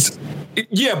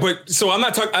 Yeah, but so I'm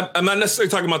not necessarily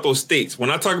talking about those states.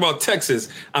 When I talk about Texas,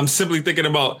 I'm simply thinking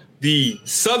about the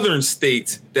southern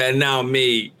states that now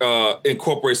may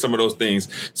incorporate some of those things.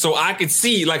 So I could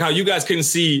see, how you guys couldn't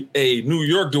see a New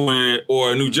York doing it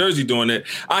or a New Jersey doing it.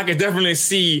 I could definitely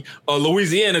see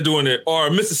Louisiana doing it, or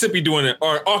Mississippi doing it,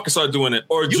 or Arkansas doing it,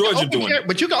 or Georgia doing it.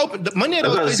 But you can open the money of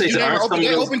those places.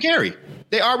 They open carry.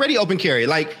 They already open carry.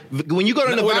 When you go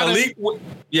to Nevada.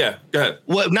 Yeah, go ahead.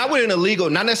 Well, not with an illegal,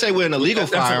 not necessarily with an illegal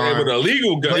firearm. With an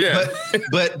illegal gun,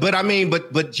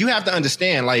 but you have to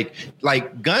understand,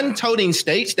 gun-toting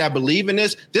states that believe in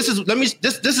this. This is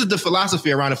the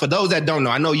philosophy around it. For those that don't know,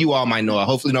 I know you all might know it.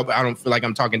 Hopefully, I don't feel like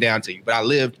I'm talking down to you, but I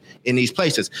lived in these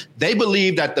places. They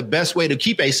believe that the best way to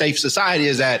keep a safe society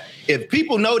is that if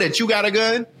people know that you got a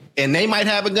gun and they might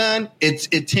have a gun,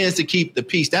 it tends to keep the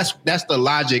peace. That's the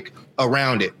logic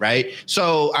around it, right?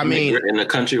 So I mean, in a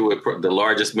country with the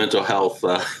largest mental health,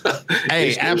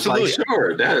 hey, absolutely, like,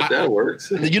 sure, that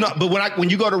works. You know, but when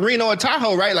you go to Reno or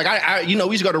Tahoe, right? Like I we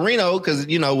used to go to Reno because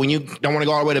when you don't want to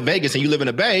go all the way to Vegas and you live in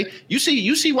the Bay, you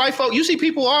see white folk, you see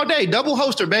people all day, double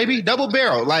holster, baby, double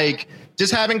barrel, like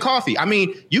just having coffee. I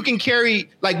mean, you can carry,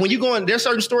 like when you go in, there's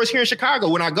certain stores here in Chicago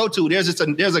when I go to, there's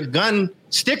a gun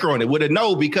sticker on it with a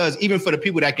no, because even for the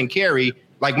people that can carry,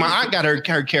 like my aunt got her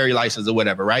carry license or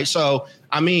whatever, right? So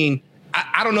I mean,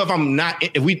 I don't know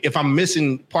if I'm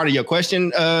missing part of your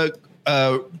question,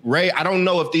 Ray. I don't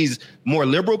know if these more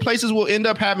liberal places will end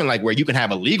up having like where you can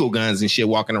have illegal guns and shit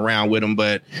walking around with them,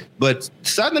 but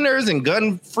Southerners and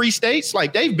gun-free states,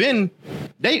 like they've been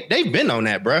on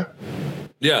that, bruh.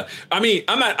 Yeah, I mean,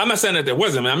 I'm not saying that there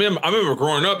wasn't. I mean, I remember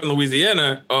growing up in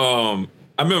Louisiana.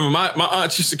 I remember my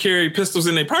aunts used to carry pistols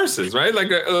in their purses, right?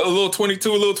 Like a little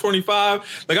 22, a little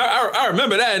 25. Like I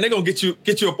remember that, and they're gonna get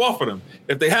you up off of them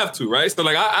if they have to, right? So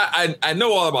like I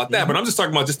know all about that, but I'm just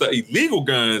talking about just the illegal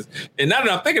guns. And now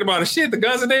that I'm thinking about it, shit, the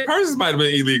guns in their purses might have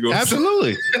been illegal.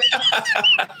 Absolutely.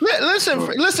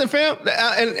 Listen, fam,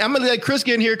 and I'm gonna let Chris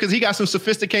get in here because he got some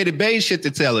sophisticated beige shit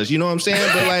to tell us. You know what I'm saying?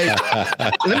 But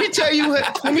like, let me tell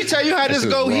you how this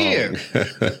go here.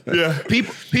 Yeah,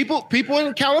 people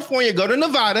in California go to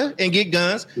Nevada and get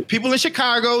guns. People in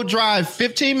Chicago drive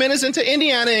 15 minutes into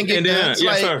Indiana and get guns. Yes,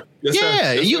 like, sir. Yes, sir.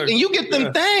 Yes, sir. And you get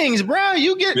them things, bro.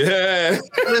 You get. Yeah.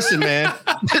 Listen, man.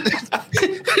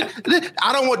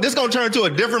 I don't want this. Gonna turn into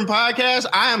a different podcast.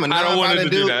 I am a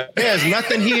non-violent dude. There's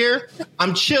nothing here.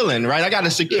 I'm chilling, right? I got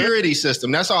a security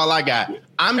system. That's all I got.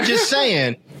 I'm just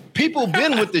saying, people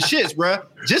been with the shits, bro.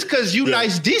 Just because you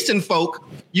nice, decent folk.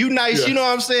 You nice, you know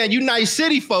what I'm saying? You nice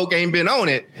city folk ain't been on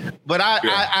it. But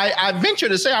I venture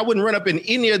to say I wouldn't run up in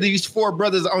any of these four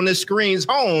brothers on this screen's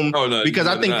home because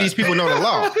I think these people know the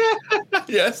law.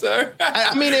 Yes, sir.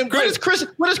 I mean, where does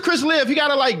Chris live? He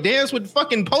gotta like dance with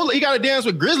fucking he gotta dance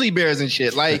with grizzly bears and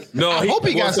shit. Like, no, I hope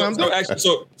he got something.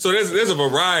 So there's a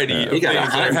variety of things that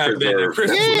are happening in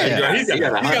Chris. Yeah. He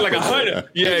got like 100.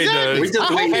 Yeah, exactly. he does.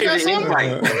 I hope he got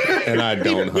something. And I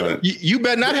don't hunt. You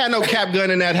better not have no cap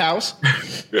gun in that house.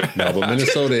 No, but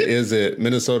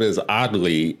Minnesota is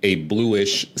oddly a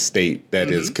bluish state that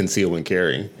is conceal and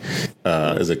carry,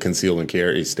 is a conceal and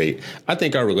carry state. I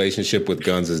think our relationship with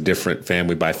guns is different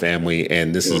family by family,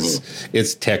 and this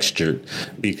it's textured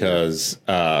because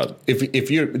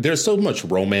there's so much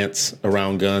romance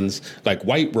around guns. Like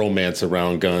white romance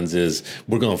around guns is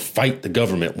we're gonna fight the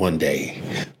government one day.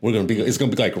 It's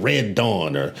gonna be like Red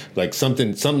Dawn or like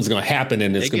something's gonna happen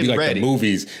and it's gonna be like the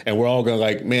movies, and we're all gonna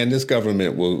like, man, this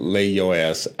government will lay your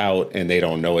ass out, and they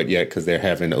don't know it yet because they're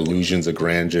having illusions of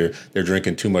grandeur. They're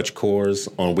drinking too much Coors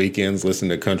on weekends,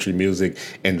 listening to country music,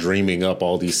 and dreaming up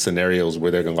all these scenarios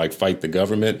where they're gonna like fight the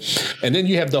government. And then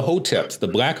you have the hoteps, the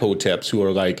black hoteps, who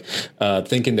are like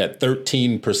thinking that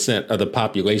 13% of the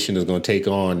population is going to take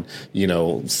on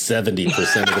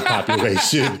 70% of the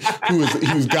population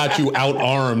who's got you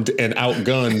out-armed and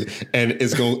outgunned, and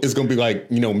it's going to be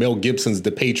like Mel Gibson's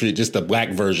The Patriot, just the black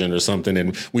version or something,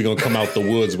 and we're gonna come out the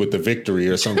woods with the victory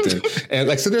or something. And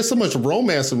like, so there's so much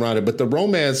romance around it, but the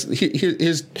romance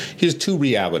here's two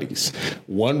realities.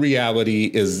 One reality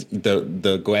is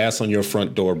the glass on your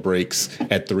front door breaks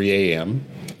at 3 a.m.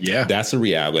 Yeah, that's a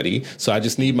reality. So I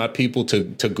just need my people to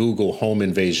Google home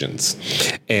invasions,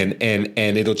 and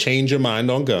it'll change your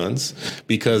mind on guns,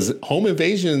 because home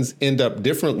invasions end up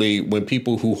differently when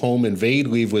people who home invade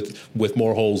leave with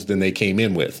more holes than they came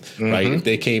in with. Right? If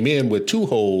they came in with 2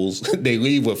 holes, they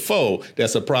leave with 4.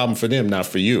 That's a problem for them, not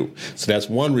for you. So that's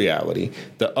one reality.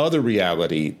 The other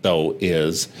reality, though,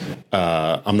 is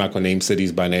I'm not going to name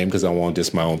cities by name because I won't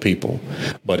diss my own people,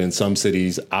 but in some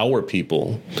cities, our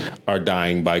people are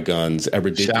dying by guns at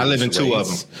ridiculous I live in rates. 2 of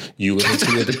them. You live in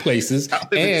 2 of the places.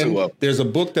 And there's a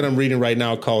book that I'm reading right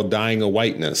now called Dying of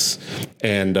Whiteness.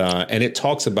 And it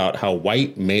talks about how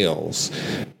white males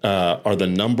are the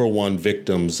number one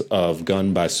victims of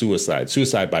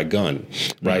suicide by gun,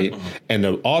 right? And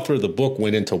the author of the book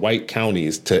went into white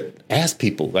counties to ask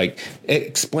people, like,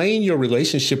 explain your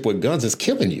relationship with guns. It's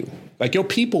killing you. Like, your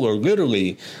people are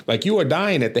literally, like, you are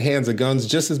dying at the hands of guns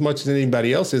just as much as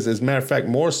anybody else is. As a matter of fact,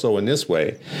 more so in this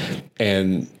way.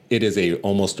 And it is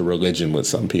almost a religion with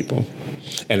some people.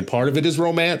 And part of it is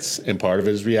romance and part of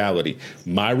it is reality.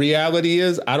 My reality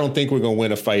is I don't think we're going to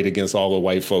win a fight against all the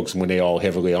white folks when they all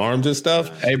heavily armed and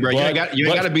stuff. Hey, bro, you ain't got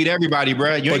to beat everybody,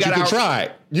 bro. You can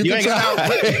try. You ain't got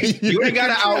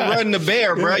to outrun the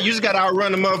bear, bro. You just got to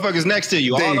outrun the motherfuckers next to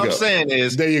you. All I'm saying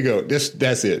is, there you go.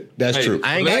 That's it. That's true.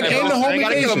 I ain't got to kill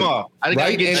them all. I got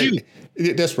to get you.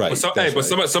 That's right.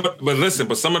 But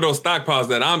listen, some of those stockpiles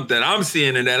that I'm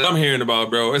seeing and that I'm hearing about,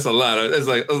 bro, it's a lot of. It's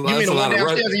like you mean the one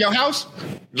downstairs in your house?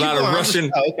 A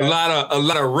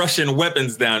lot of Russian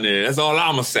weapons down there. That's all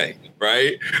I'm gonna say,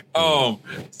 right?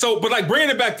 But like bringing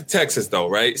it back to Texas though,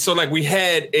 right? So like we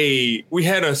had a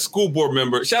school board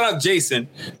member. Shout out Jason,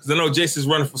 because I know Jason's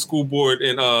running for school board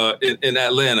in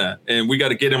Atlanta, and we got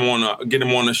to get him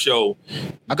on the show.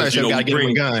 I thought you gotta get him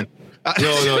a gun.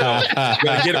 No.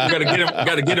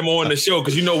 Gotta get him on the show,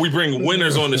 because we bring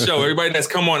winners on the show. Everybody that's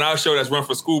come on our show that's run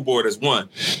for school board has won.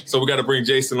 So we got to bring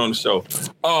Jason on the show.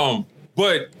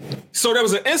 But so there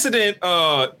was an incident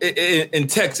in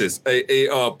Texas.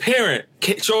 A parent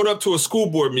showed up to a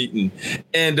school board meeting,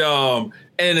 and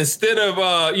instead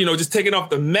of just taking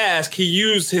off the mask, he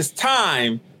used his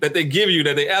time that they give you,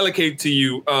 that they allocate to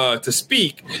you to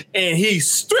speak, and he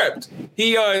stripped.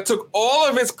 He took all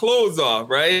of his clothes off,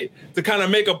 right, to kind of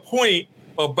make a point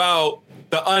about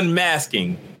the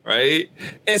unmasking, right?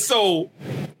 And so,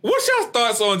 what's your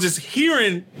thoughts on just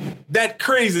hearing that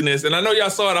craziness? And I know y'all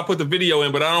saw it. I put the video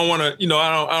in, but I don't want to.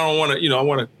 I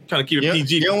want to kind of keep it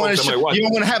PG. You don't want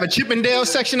to have a Chippendale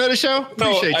section of the show?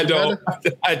 Appreciate I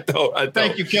don't.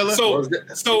 Thank you, Killer. So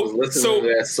listen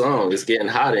to that song. It's getting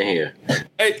hot in here.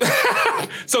 Hey,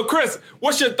 so Chris,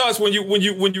 what's your thoughts when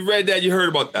you read that? You heard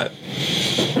about that?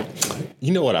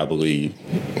 You know what I believe?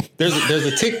 There's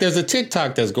a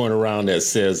TikTok that's going around that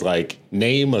says, like,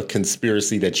 name a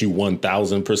conspiracy that you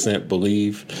 1000%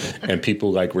 believe, and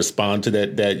people like respond to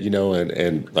that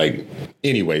and like,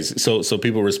 anyways, so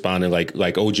people responding like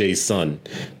OJ's son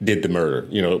did the murder,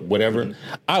 whatever.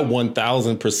 I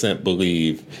 1000%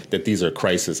 believe that these are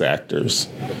crisis actors.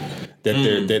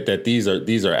 That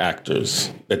these are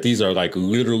actors, that these are like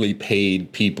literally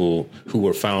paid people who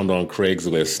were found on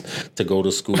Craigslist to go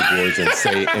to school boards and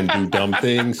say and do dumb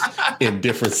things in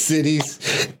different cities.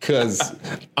 Because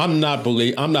I'm not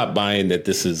buying that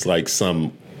this is like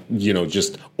some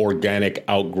just organic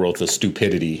outgrowth of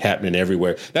stupidity happening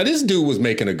everywhere. Now, this dude was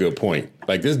making a good point.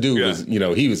 Like, this dude was,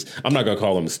 I'm not going to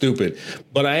call him stupid,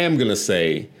 but I am going to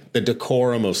say the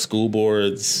decorum of school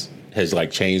boards has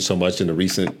like changed so much in the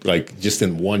recent, like just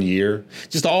in 1 year,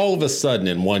 just all of a sudden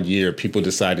in 1 year, people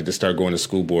decided to start going to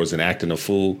school boards and acting a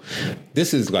fool.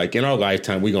 This is like, in our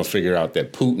lifetime, we're going to figure out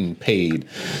that Putin paid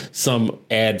some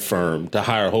ad firm to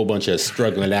hire a whole bunch of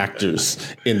struggling actors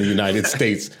in the United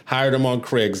States, hired them on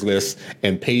Craigslist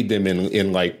and paid them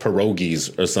in like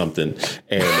pierogies or something.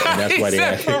 And that's why they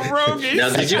acted. Now,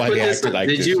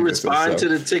 did you respond to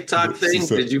the TikTok thing?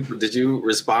 Did you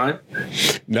respond?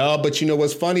 No, but you know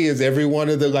what's funny is every one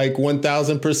of the like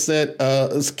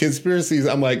 1000% conspiracies,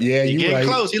 I'm like, yeah, you right.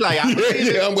 Close. You're like,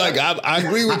 I'm like, I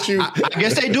agree with you. I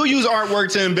guess they do use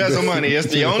artwork to embezzle money.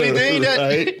 It's the only thing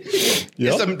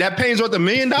that that pain's worth $1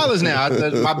 million now.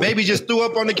 My baby just threw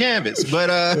up on the canvas. But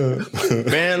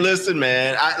man, listen,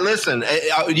 man.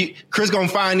 Chris gonna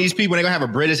find these people. They're gonna have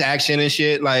a British accent and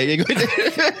shit. Like,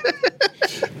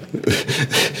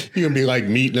 you're gonna be like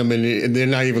meeting them, and they're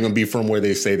not even gonna be from where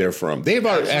they say they're from. They've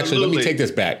already, actually, let me take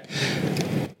this back.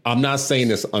 I'm not saying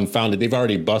this unfounded. They've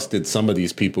already busted some of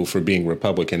these people for being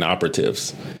Republican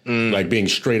operatives, like being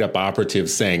straight up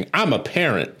operatives saying, I'm a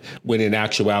parent, when in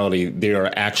actuality, they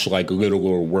are actual like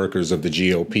literal workers of the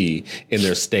GOP in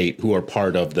their state who are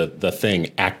part of the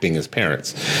thing acting as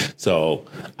parents. So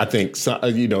I think,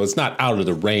 it's not out of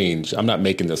the range. I'm not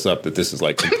making this up that this is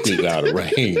like completely out of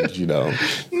range,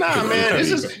 Nah, man, it's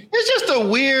just a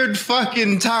weird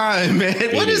fucking time,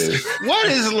 man. What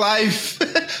is life?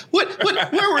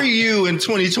 Where were you in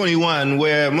 2021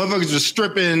 where motherfuckers were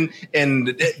stripping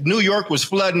and New York was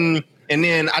flooding? And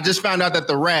then I just found out that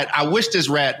the rat, I wish this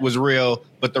rat was real,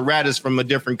 but the rat is from a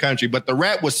different country. But the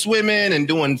rat was swimming and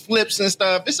doing flips and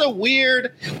stuff.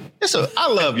 I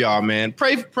love y'all, man.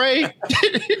 Pray,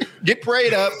 get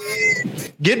prayed up.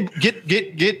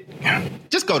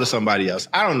 Just go to somebody else.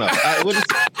 I don't know.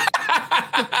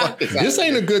 This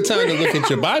ain't a good time to look at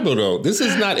your Bible, though. This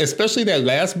is not, especially that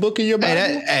last book of your Bible.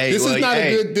 This ain't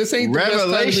the best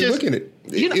time to be looking at it.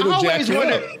 It'll jack you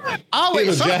up.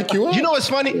 It'll jack you up. You know what's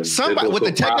funny? Somebody with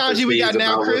the technology we got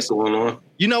now, Chris.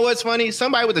 You know what's funny?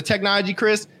 Somebody with the technology,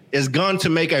 Chris, is going to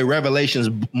make a Revelations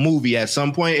movie at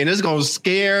some point, and it's going to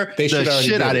scare the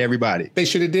shit out of everybody. They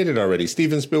should have did it already.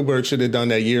 Steven Spielberg should have done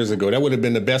that years ago. That would have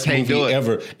been the best movie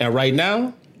ever. And right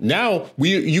now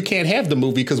you can't have the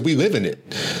movie because we live in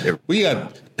it. We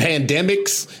got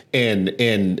pandemics and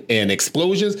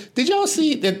explosions. Did y'all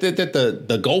see that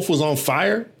the Gulf was on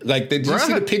fire? Like, did you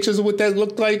see the pictures of what that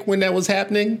looked like when that was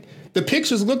happening? The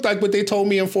pictures looked like what they told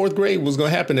me in 4th grade was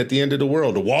going to happen at the end of the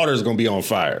world. The water is going to be on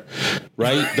fire,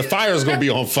 right? The fire is going to be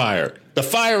on fire. The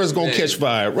fire is going to catch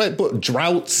fire, right? But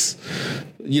droughts,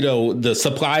 the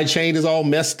supply chain is all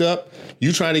messed up.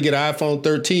 You trying to get an iPhone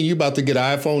 13, you about to get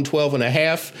an iPhone 12 and a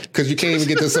half because you can't even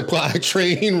get the supply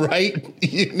chain right.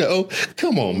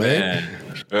 Come on, man.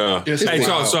 Hey,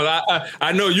 so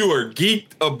I know you are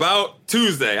geeked about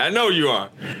Tuesday. I know you are.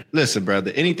 Listen,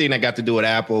 brother, anything that got to do with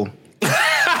Apple.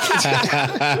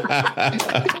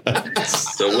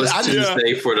 So what's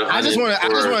Tuesday for the I just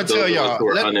want to tell y'all who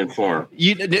are uninformed.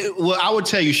 I would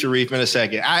tell you, Sharif, in a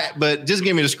second. But just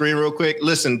give me the screen real quick.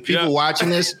 Listen, people watching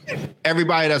this,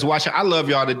 everybody that's watching, I love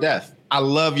y'all to death. I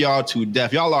love y'all to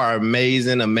death. Y'all are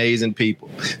amazing, amazing people.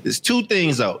 There's 2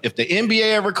 things, though. If the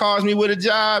NBA ever calls me with a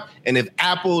job and if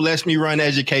Apple lets me run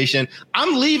education,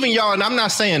 I'm leaving y'all and I'm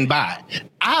not saying bye.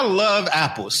 I love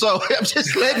Apple. So I'm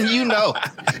just letting you know.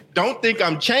 Don't think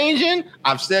I'm changing.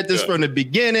 I've said this from the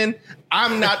beginning.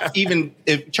 I'm not even,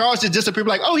 if Charles just disappeared,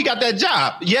 like, oh, he got that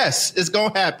job. Yes, it's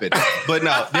going to happen. But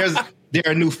no, there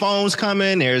are new phones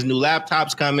coming. There's new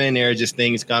laptops coming. There are just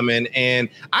things coming. And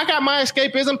I got my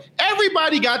escapism.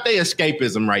 Everybody got their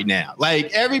escapism right now. Like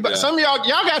everybody, some of y'all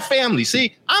got family.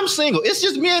 See, I'm single. It's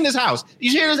just me in this house.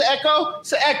 You hear this echo?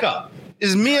 It's an echo.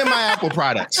 It's me and my Apple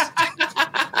products.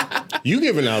 You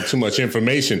giving out too much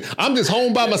information. I'm just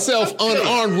home by myself,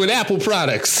 unarmed with Apple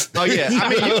products. Oh yeah, I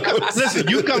mean,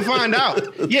 you come find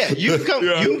out. Yeah, you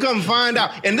can come find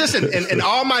out. And listen, and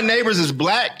all my neighbors is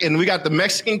black, and we got the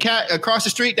Mexican cat across the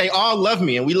street. They all love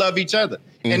me, and we love each other.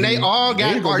 And they all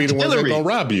got artillery. Be the ones that gonna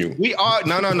rob you. We all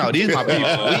no. These are my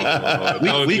people.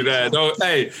 Don't do that.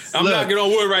 Hey, I'm knocking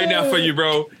on wood right now for you,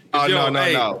 bro. Oh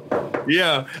no.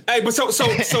 Yeah. Hey, but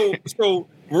so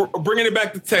we're bringing it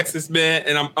back to Texas, man,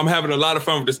 and I'm having a lot of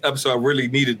fun with this episode. I really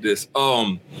needed this.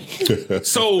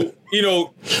 So you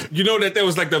know that there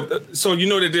was like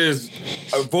that there's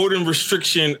voting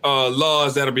restriction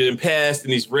laws that are being passed in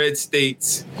these red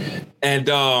states, and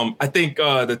I think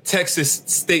the Texas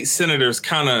state senators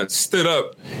kind of stood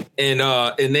up and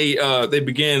they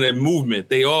began a movement.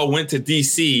 They all went to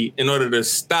D.C. in order to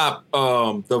stop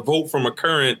the vote from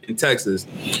occurring in Texas.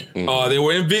 They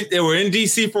were in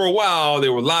D.C. for a while. They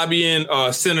were lobbying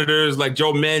senators like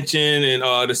Joe Manchin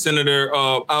and the senator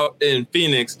out in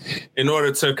Phoenix in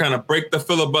order to kind of break the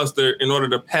filibuster in order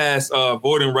to pass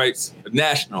voting rights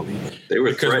nationally. They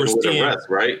were threatened with arrest,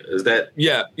 right? Is that?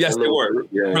 Yeah, yes, they were.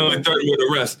 Yeah. Threatened with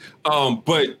arrest.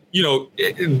 But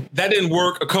that didn't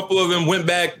work. A couple of them went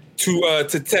back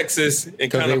to Texas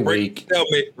and kind of break the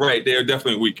stalemate. Right, they're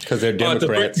definitely weak because they're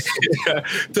Democrats.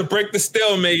 To break the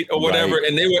stalemate or whatever,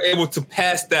 and they were able to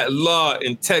pass that law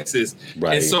in Texas.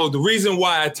 Right. And so the reason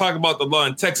why I talk about the law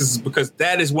in Texas is because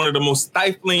that is one of the most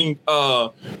stifling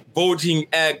voting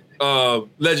act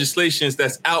legislations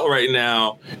that's out right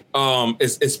now.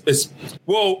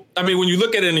 Well, I mean, when you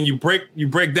look at it and you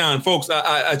break down, folks,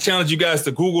 I challenge you guys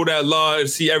to Google that law and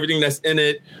see everything that's in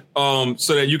it,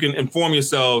 so that you can inform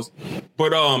yourselves.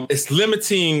 But it's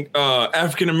limiting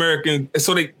African American.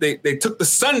 So they took the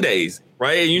Sundays,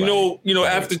 right? And you know,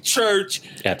 after church,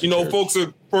 folks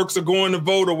are going to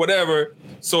vote or whatever.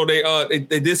 So they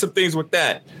did some things with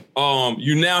that.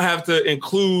 You now have to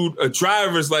include a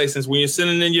driver's license when you're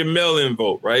sending in your mail-in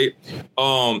vote, right?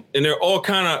 And there are all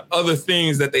kind of other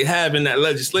things that they have in that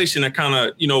legislation that kind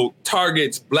of,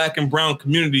 targets Black and brown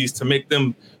communities to make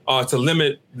them to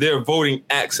limit their voting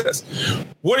access.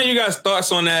 What are you guys'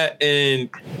 thoughts on that? And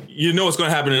it's going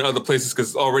to happen in other places because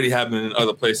it's already happening in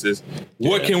other places.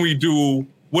 What can we do?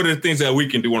 What are the things that we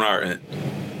can do on our end?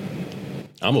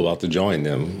 I'm about to join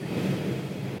them.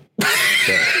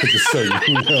 So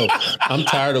I'm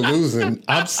tired of losing.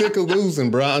 I'm sick of losing,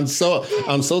 bro. I'm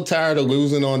so tired of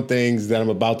losing on things that I'm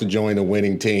about to join a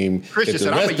winning team. Christian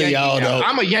said,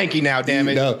 I'm a Yankee now, damn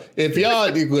it. If y'all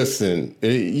listen,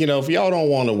 if y'all don't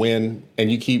want to win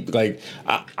and you keep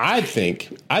I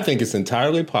think it's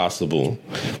entirely possible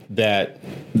that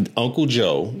Uncle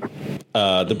Joe,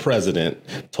 the president,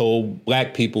 told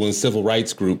Black people in civil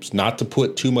rights groups not to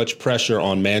put too much pressure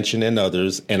on Manchin and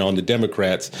others and on the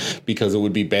Democrats because it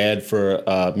would be bad for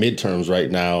midterms right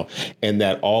now, and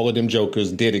that all of them jokers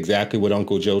did exactly what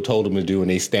Uncle Joe told them to do, and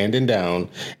they standing down,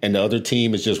 and the other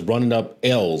team is just running up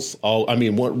L's.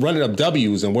 We're running up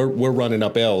W's, and we're running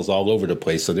up L's all over the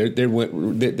place. So they're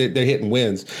hitting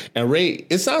wins. And Ray,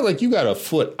 it sounds like you got a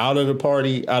foot out of the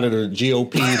party, out of the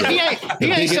GOP.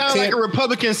 He ain't sound like a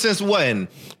Republican since what? one.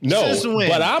 No, Just win.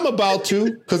 but I'm about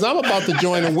to, because I'm about to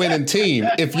join a winning team.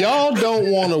 If y'all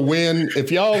don't want to win,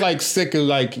 if y'all sick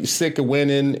of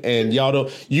winning, and y'all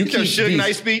don't, you keep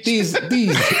these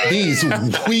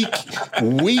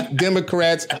weak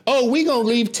Democrats. Oh, we gonna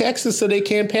leave Texas so they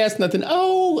can't pass nothing.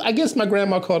 Oh, I guess my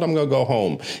grandma called. I'm gonna go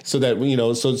home so that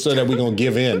so that we gonna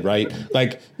give in, right?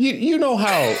 Like you know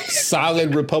how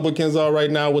solid Republicans are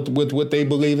right now with what they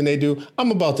believe and they do.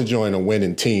 I'm about to join a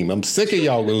winning team. I'm sick of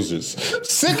y'all losers.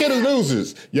 Sick of the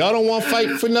losers. Y'all don't want to fight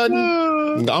for nothing?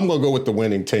 I'm going to go with the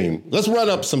winning team. Let's run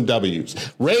up some W's.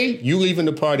 Ray, you leaving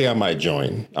the party, I might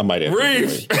join. I might have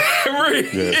Reef.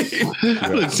 Yes.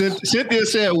 Look, Cynthia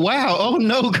said, wow. Oh,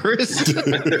 no, Chris.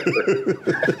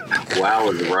 Wow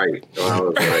is right.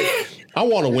 I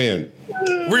want to win.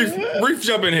 Reef,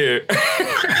 jump in here.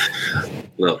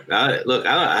 Look,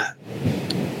 I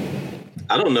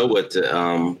don't know what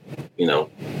to,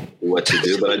 what to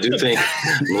do, but I do think,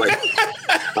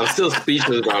 I'm still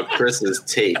speechless about Chris's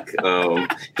take.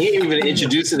 He didn't even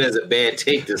introduce it as a bad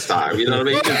take this time. You know what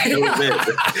I mean? He just goes in.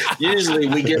 Usually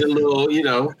we get a little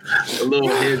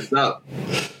heads up.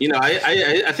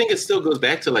 I think it still goes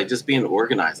back to just being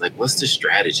organized. What's the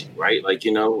strategy, right?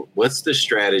 What's the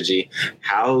strategy?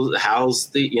 How's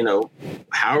the,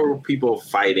 how are people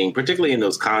fighting, particularly in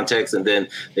those contexts? And then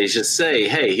they just say,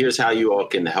 hey, here's how you all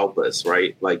can help us,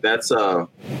 right? That's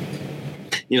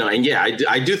and yeah,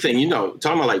 I do think,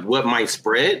 talking about what might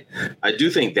spread, I do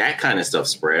think that kind of stuff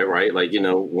spread, right?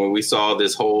 When we saw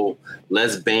this whole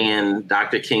let's ban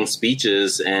Dr. King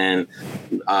speeches and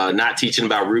not teaching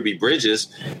about Ruby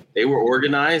Bridges, they were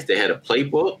organized. They had a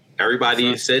playbook.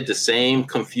 Everybody said the same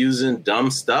confusing, dumb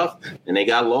stuff, and they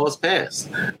got laws passed,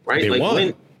 right? They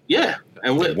won. They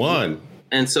won.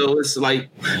 And so it's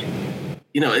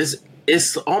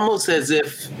it's almost as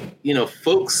if,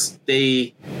 folks,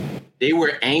 they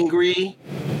were angry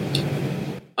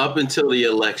up until the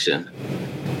election.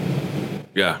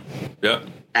 Yeah.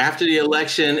 After the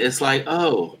election, it's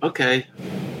oh, okay.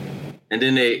 And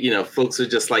then they, folks are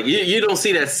just you don't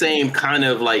see that same kind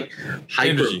of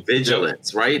hyper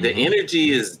vigilance, right? The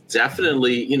energy is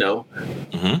definitely,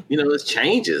 it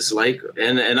changes.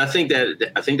 And I think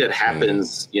that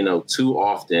happens, too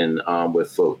often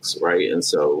with folks, right? And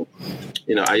so,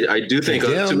 I do think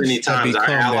too many times our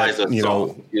allies are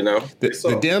soft,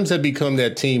 The Dems have become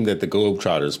that team that the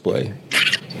Globetrotters play.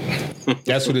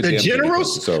 That's what the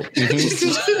Generals. So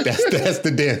that's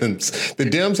the Dems. The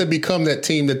Dems have become that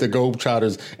team that the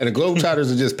Globetrotters, and the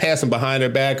Globetrotters are just passing behind their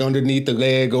back, underneath the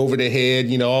leg, over the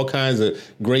head, all kinds of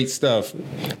great stuff.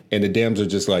 And the Dems are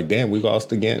just damn, we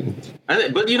lost again.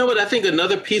 But you know what? I think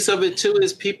another piece of it too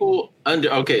is people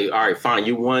okay, all right, fine,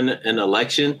 you won an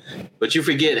election, but you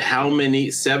forget how many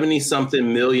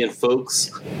 70-something million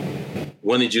folks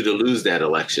wanted you to lose that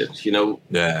election.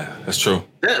 Yeah, that's true.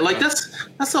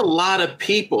 That's a lot of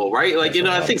people, right?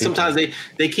 I think sometimes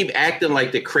they keep acting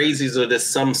like the crazies are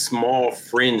just some small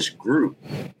fringe group.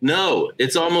 No,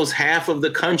 it's almost half of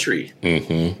the country.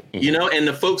 And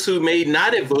the folks who may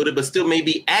not have voted but still may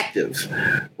be active,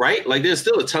 right? There's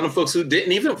still a ton of folks who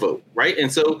didn't even vote, right?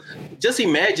 And so just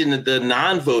imagine that the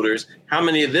non-voters, how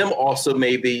many of them also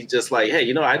may be just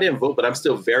hey, I didn't vote, but I'm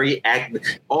still very active.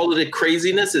 All of the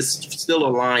craziness is still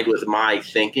aligned with my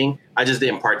thinking. I just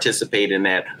didn't participate in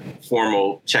that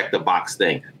formal check the box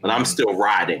thing, but I'm still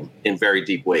riding in very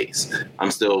deep ways.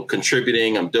 I'm still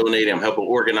contributing. I'm donating. I'm helping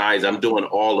organize. I'm doing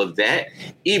all of that,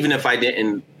 even if I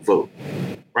didn't vote.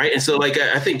 Right. And so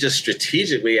I think just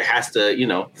strategically, it has to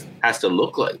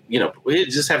look we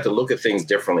just have to look at things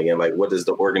differently. And what is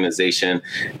the organization,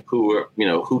 who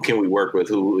can we work with,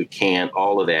 who we can't,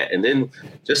 all of that. And then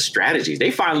just strategies.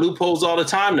 They find loopholes all the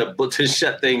time to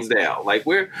shut things down.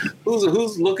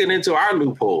 Who's looking into our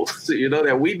loopholes,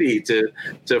 that we need to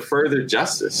further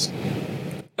justice.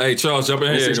 Hey, Charles, jump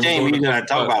in here. It's a shame we not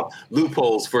talk about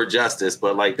loopholes for justice,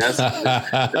 but that's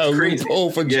crazy. Loophole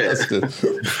for justice.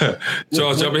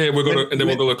 Charles, jump in here. We'll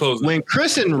go to close. When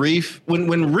Chris and Reef,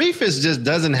 when Reef just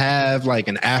doesn't have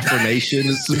an affirmation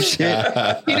or some shit,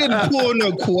 he didn't pull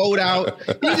no quote out.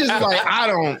 He just I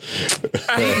don't.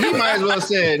 He might as well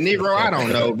say, Negro, I don't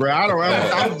know, bro.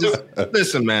 I'm just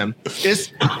listen, man.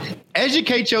 It's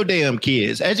educate your damn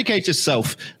kids. Educate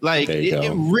yourself.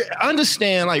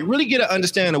 Understand. Really get an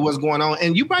understanding of what's going on.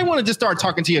 And you might want to just start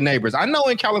talking to your neighbors. I know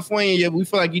in California, we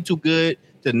feel like you're too good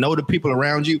to know the people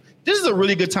around you. This is a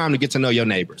really good time to get to know your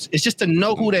neighbors. It's just to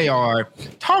know who they are.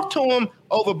 Talk to them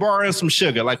over borrowing some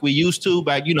sugar like we used to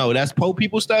back, that's poor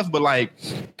people stuff. But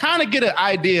kind of get an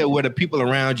idea where the people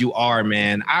around you are,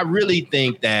 man. I really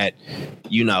think that,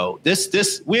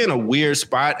 this we're in a weird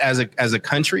spot as a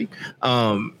country.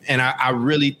 And I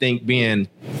really think being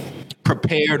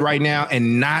prepared right now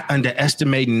and not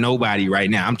underestimating nobody right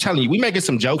now. I'm telling you, we making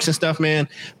some jokes and stuff, man.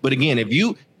 But again,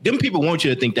 them people want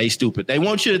you to think they stupid. They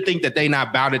want you to think that they not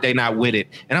about it, they not with it.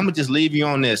 And I'm gonna just leave you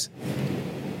on this.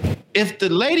 If the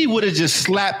lady would have just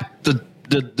slapped the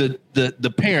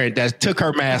parent that took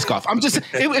her mask off,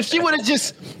 if she would have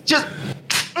just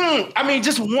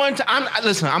one time.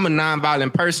 Listen, I'm a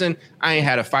nonviolent person. I ain't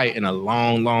had a fight in a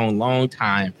long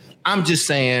time. I'm just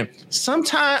saying,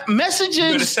 sometimes messages.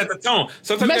 You gotta set the tone.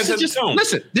 Sometimes you gotta set the tone.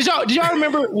 Listen, did y'all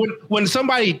remember when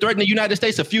somebody threatened the United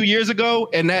States a few years ago,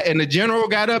 and the general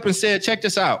got up and said, "Check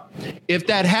this out. If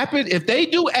that happened, if they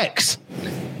do X,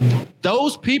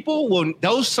 those kids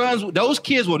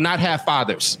will not have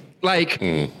fathers." Like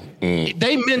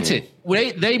they meant it.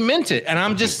 They meant it, and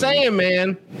I'm just saying,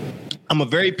 man. I'm a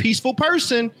very peaceful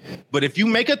person, but if you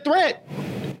make a threat,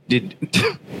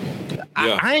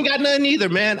 I ain't got nothing either,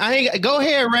 man. Go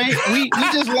ahead, Ray. We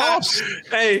just lost.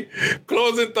 Hey,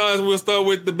 closing thoughts. We'll start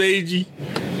with the Beiji.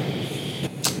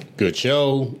 Good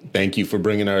show. Thank you for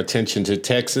bringing our attention to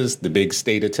Texas, the big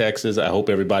state of Texas. I hope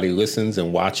everybody listens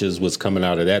and watches what's coming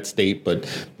out of that state, but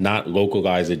not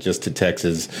localize it just to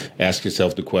Texas. Ask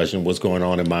yourself the question, what's going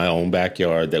on in my own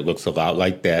backyard that looks a lot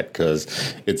like that? Because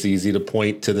it's easy to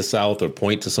point to the south or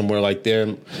point to somewhere like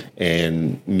there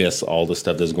and miss all the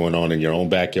stuff that's going on in your own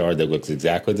backyard that looks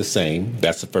exactly the same.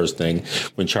 That's the first thing.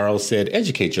 When Charles said,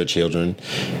 educate your children,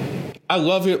 I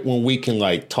love it when we can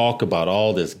talk about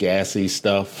all this gassy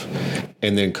stuff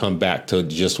and then come back to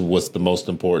just what's the most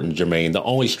important, Jermaine. The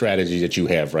only strategy that you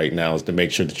have right now is to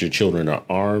make sure that your children are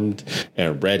armed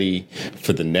and ready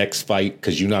for the next fight,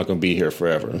 because you're not going to be here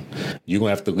forever. You're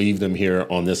going to have to leave them here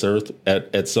on this earth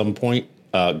at some point.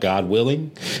 God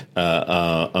willing,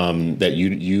 that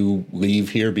you leave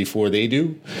here before they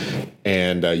do.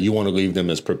 And you want to leave them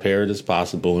as prepared as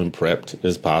possible and prepped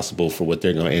as possible for what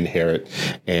they're going to inherit.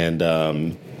 And let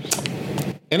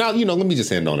me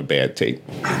just end on a bad take.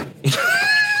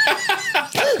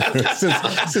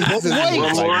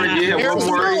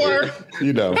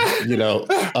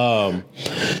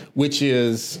 Which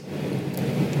is,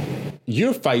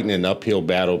 you're fighting an uphill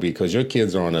battle because your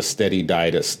kids are on a steady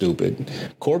diet of stupid.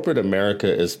 Corporate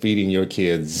America is feeding your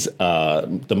kids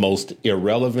the most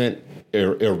irreverent,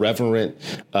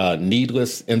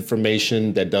 needless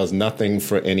information that does nothing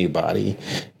for anybody.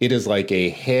 It is like a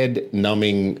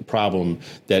head-numbing problem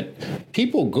that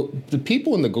the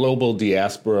people in the global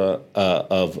diaspora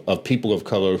of people of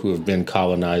color who have been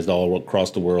colonized all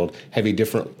across the world have a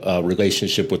different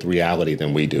relationship with reality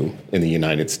than we do in the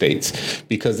United States,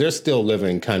 because they're still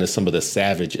living kind of some of the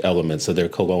savage elements of their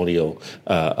colonial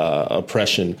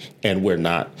oppression, and we're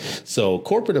not. So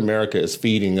corporate America is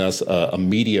feeding us a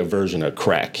media version of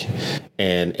crack,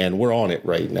 and we're on it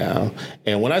right now.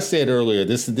 And when I said earlier,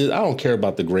 this I don't care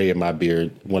about the gray in my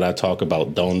beard when I talk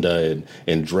about Donda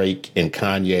and Drake and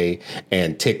Kanye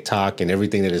and TikTok and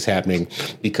everything that is happening,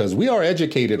 because we are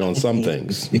educated on some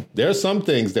things. There are some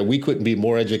things that we couldn't be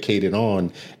more educated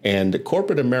on, and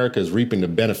corporate America is reaping the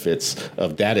benefits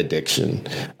of that addiction.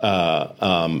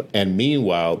 And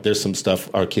meanwhile, there's some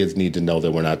stuff our kids need to know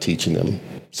that we're not teaching them.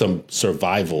 Some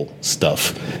survival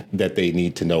stuff that they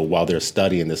need to know while they're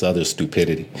studying this other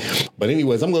stupidity. But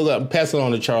anyways, I'm going to pass it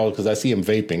on to Charles because I see him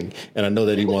vaping, and I know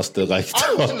that he wants to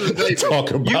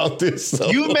talk about this. So.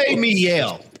 You made me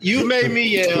yell.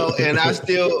 And I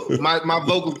still, my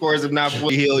vocal cords have not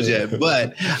fully healed yet,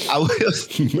 but I was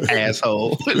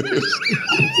asshole. Let me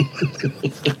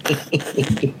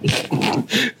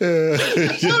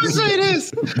say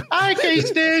this. I can't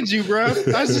stand you, bro.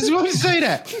 I just want to say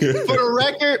that. For the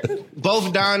record,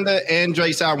 both Donda and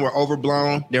Drake's album were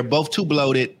overblown. They're both too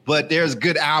bloated, but there's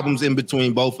good albums in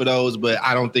between both of those, but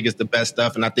I don't think it's the best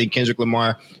stuff, and I think Kendrick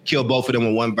Lamar killed both of them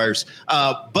in one verse.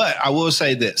 But I will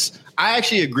say this. I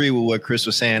actually agree with what Chris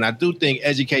was saying. I do think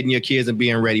educating your kids and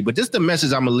being ready, but this is the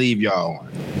message I'm going to leave y'all on.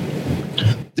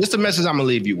 This is the message I'm going to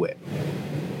leave you with.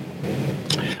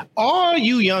 All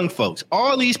you young folks,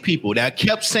 all these people that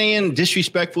kept saying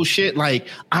disrespectful shit like,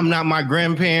 I'm not my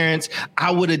grandparents, I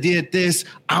would have did this,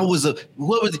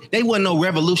 they wasn't no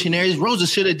revolutionaries, Rosa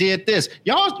should have did this.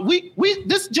 Y'all,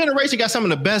 this generation got some of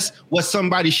the best what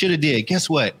somebody should have did. Guess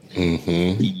what?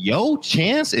 Mm-hmm. Your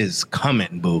chance is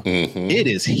coming, boo. Mm-hmm. It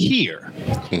is here.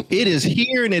 It is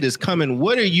here and it is coming.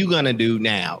 What are you going to do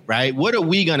now, right? What are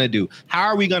we going to do? How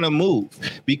are we going to move?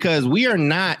 Because we are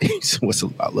not, what's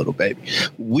about little baby?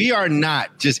 We are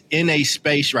not just in a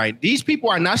space, right? These people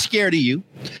are not scared of you.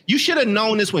 You should have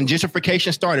known this when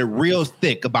gentrification started real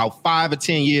thick about 5 or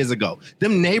 10 years ago.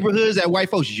 Them neighborhoods that white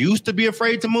folks used to be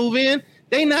afraid to move in,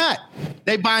 They not.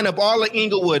 They buying up all of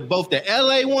Inglewood, both the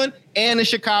LA one and the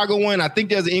Chicago one. I think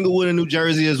there's an Inglewood in New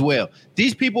Jersey as well.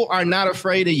 These people are not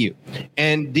afraid of you.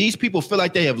 And these people feel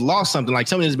like they have lost something, like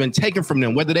something has been taken from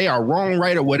them, whether they are wrong,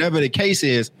 right, or whatever the case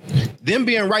is. Them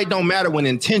being right don't matter when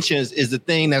intentions is the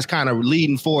thing that's kind of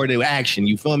leading forward to action.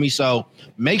 You feel me? So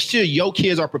make sure your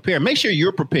kids are prepared. Make sure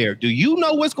you're prepared. Do you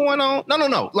know what's going on?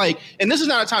 No. Like, and this is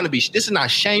not a time to be, this is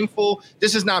not shameful.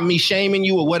 This is not me shaming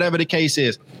you or whatever the case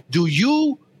is.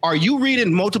 Are you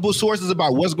reading multiple sources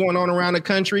about what's going on around the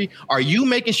country? Are you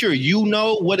making sure you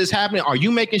know what is happening? Are you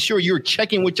making sure you're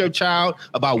checking with your child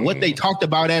about what they talked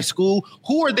about at school?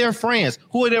 Who are their friends?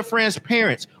 Who are their friends'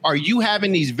 parents? Are you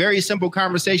having these very simple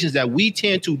conversations that we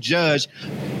tend to judge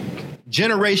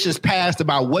generations past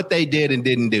about what they did and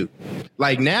didn't do?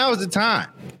 Like, now is the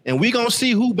time. And we're going to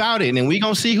see who about it and we're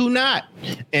going to see who not.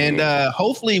 And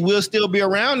hopefully we'll still be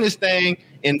around this thing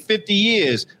in 50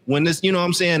 years when this, you know what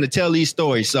I'm saying, to tell these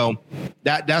stories. So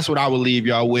that's what I would leave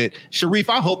y'all with.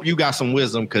 Sharif, I hope you got some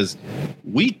wisdom because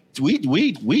we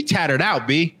tattered out,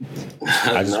 B.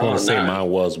 I just want to say mine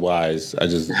was wise.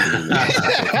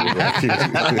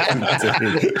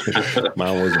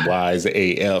 Mine was wise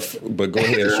AF. But go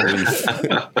ahead, Sharif.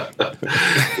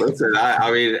 Listen,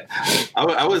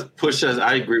 I was pushed.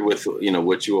 I agree with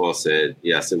what you all said.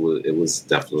 Yes, it was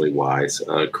definitely wise,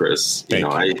 Chris.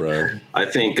 Thank you, bro. I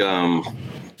think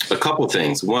a couple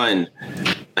things. One,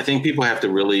 I think people have to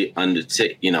really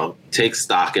take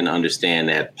stock and understand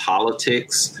that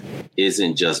politics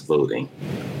isn't just voting,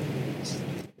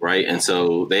 right? And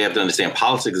so they have to understand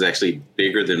politics is actually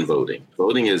bigger than voting.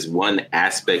 Voting is one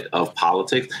aspect of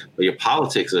politics, but your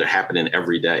politics are happening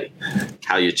every day.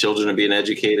 How your children are being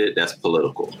educated, that's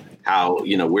political. How,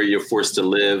 where you're forced to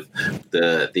live,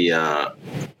 the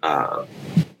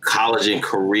college and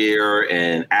career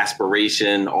and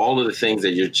aspiration, all of the things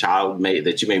that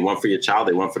you may want for your child,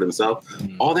 they want for themselves.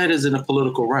 All that is in a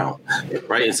political realm,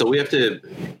 right? And so we have to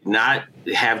not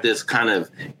have this kind of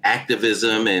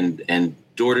activism and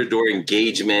door-to-door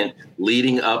engagement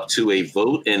leading up to a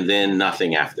vote and then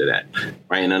nothing after that,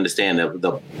 right? And understand that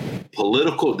the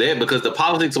political there, because the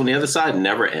politics on the other side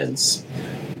never ends.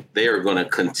 They are going to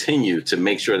continue to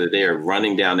make sure that they are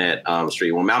running down that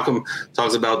street. When Malcolm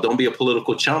talks about don't be a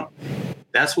political chump,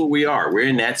 that's what we are. We're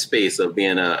in that space of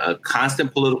being a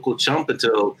constant political chump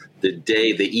until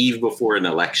the eve before an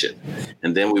election.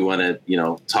 And then we want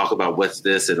to, talk about what's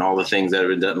this and all the things that have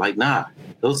been done. Like, nah,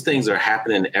 those things are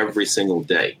happening every single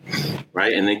day,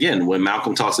 right? And again, when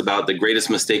Malcolm talks about the greatest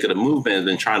mistake of the movement has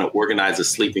been trying to organize the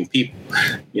sleeping people.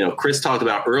 Chris talked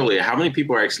about earlier, how many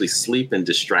people are actually sleeping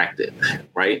distracted,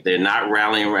 right? They're not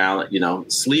rallying around,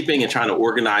 sleeping and trying to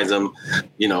organize them,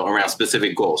 around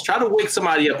specific goals. Try to wake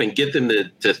somebody up and get them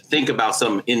to think about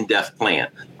some in-depth plan.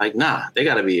 Like, nah, they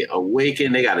got to be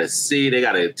awakened. They got to see, they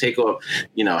got to take off,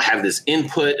 have this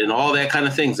input and all that kind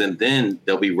of things. And then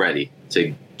they'll be ready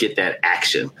to get that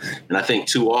action. And I think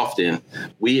too often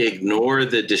we ignore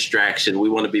the distraction. We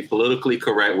want to be politically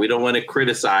correct. We don't want to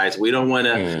criticize. We don't want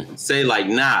to say like,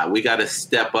 nah, we got to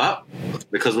step up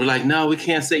because we're like, no, we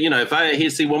can't say, if I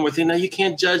see one more thing, no, you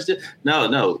can't judge it.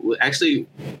 No, actually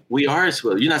we are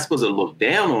supposed, you're not supposed to look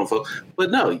down on folks,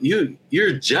 but no,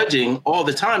 you're judging all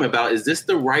the time about, is this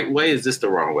the right way? Is this the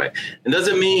wrong way? It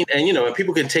doesn't mean, and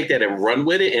people can take that and run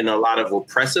with it in a lot of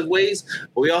oppressive ways,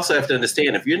 but we also have to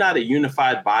understand if you're not a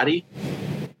unified body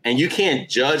and you can't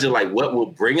judge like what will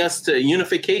bring us to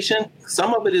unification,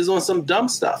 some of it is on some dumb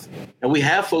stuff. And we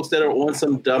have folks that are on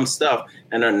some dumb stuff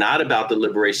and are not about the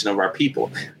liberation of our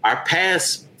people. Our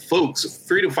past folks,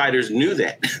 freedom fighters, knew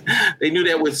that. They knew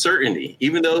that with certainty,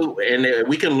 even though, and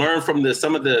we can learn from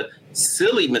some of the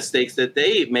silly mistakes that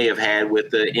they may have had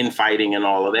with the infighting and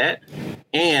all of that,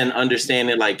 and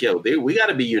understanding like, we got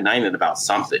to be united about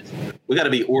something. We got to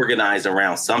be organized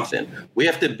around something. We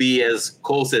have to be, as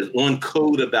Cole says, on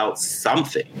code about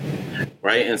something,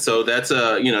 right? And so that's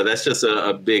that's just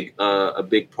a big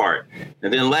part.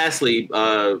 And then lastly,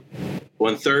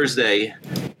 on Thursday,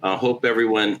 I hope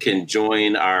everyone can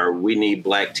join our We Need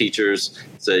Black Teachers.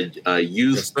 It's a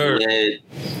youth-led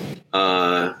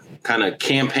kind of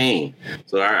campaign.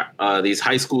 So our these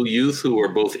high school youth who are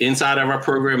both inside of our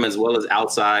program as well as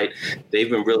outside, they've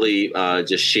been really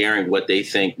just sharing what they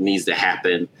think needs to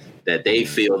happen, that they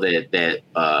feel that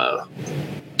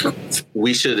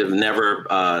we should have never,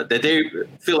 that they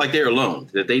feel like they're alone,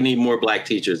 that they need more Black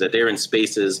teachers, that they're in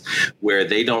spaces where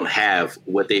they don't have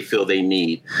what they feel they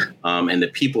need, and the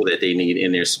people that they need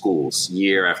in their schools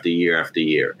year after year after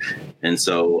year. And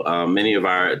so many of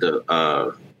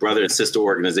brother and sister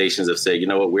organizations have said, you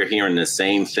know what, we're hearing the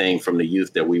same thing from the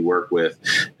youth that we work with,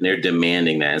 and they're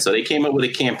demanding that. And so they came up with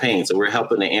a campaign. So we're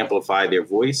helping to amplify their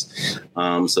voice.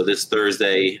 So this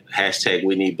Thursday, hashtag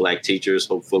We Need Black Teachers.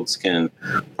 Hope folks can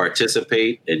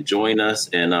participate and join us,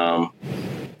 and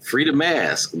free to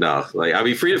mask. No, like, I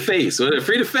mean, free to face. Free to face.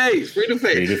 Free to face. Free to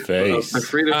face.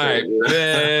 Free to All face. right,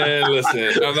 man,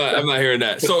 listen, I'm not hearing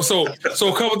that. So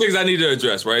a couple things I need to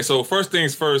address, right? So first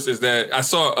things first is that I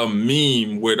saw a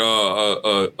meme with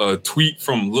a tweet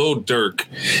from Lil Durk,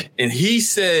 and he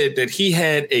said that he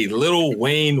had a Lil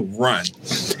Wayne run.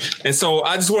 And so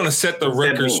I just want to set the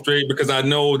record straight, because I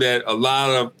know that a lot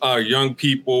of our young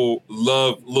people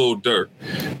love Lil Durk.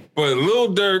 But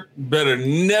Lil Durk better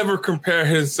never compare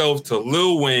himself to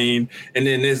Lil Wayne. And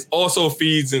then this also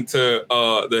feeds into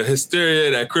the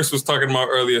hysteria that Chris was talking about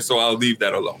earlier, so I'll leave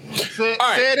that alone. Say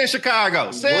it in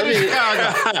Chicago. Say it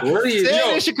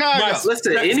in Chicago.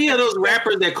 Listen, any of those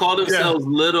rappers that call themselves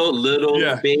Little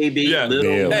Baby,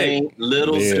 Little Wayne,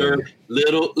 Little Durk,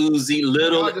 Little Uzi,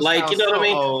 Little, like, you know what I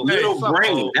mean? Little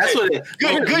Brain. That's what it is.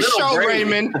 Good show,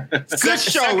 Raymond. Good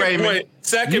show, Raymond.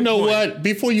 You know what?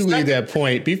 Before you leave that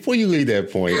point, this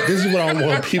is what I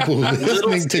want people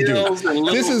listening to do.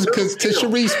 This is because to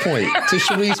Sharif's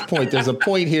point, there's a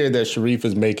point here that Sharif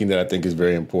is making that I think is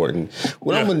very important.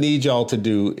 What I'm going to need y'all to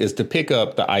do is to pick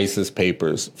up the ISIS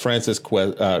Papers, Francis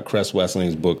Cress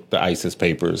Wesseling's book, The ISIS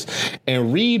Papers,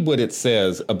 and read what it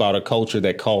says about a culture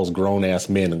that calls grown-ass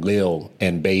men Lil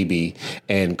and Baby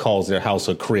and calls their house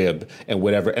a crib and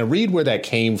whatever, and read where that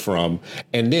came from,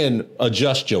 and then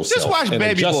adjust yourself. Just watch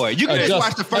Baby Boy. You can just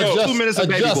watch the first 2 minutes of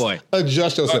Baby Boy.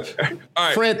 Adjust yourself. All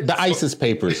right. Fred, the ISIS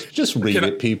Papers. Just read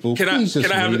it, people. I'm going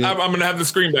to have the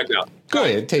screen back now. Go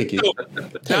ahead, take it. So,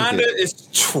 Donda is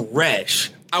trash.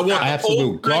 I want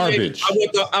absolute garbage. Kanye,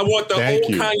 I want the old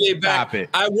Kanye back. Stop it.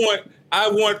 I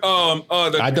want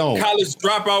the college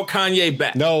dropout Kanye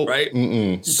back. No, right?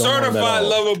 Certified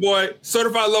Lover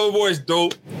Boy is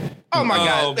dope. Oh my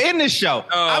God! In this show,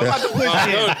 I'm about to push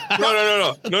in.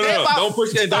 No! Don't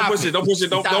push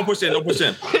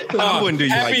in. I wouldn't do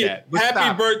you like that.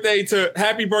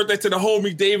 Happy birthday to the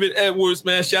homie David Edwards,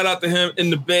 man! Shout out to him in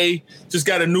the Bay. Just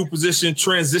got a new position,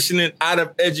 transitioning out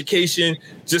of education,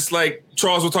 just like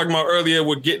Charles was talking about earlier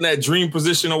with getting that dream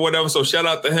position or whatever. So shout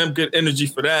out to him. Good energy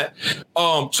for that.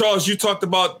 Charles, you talked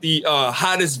about the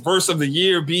hottest verse of the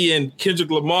year being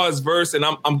Kendrick Lamar's verse, and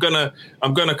I'm gonna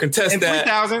contest and that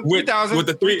 3,000 with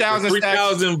the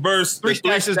 3,000 verse. The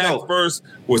 3,000 verse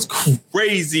was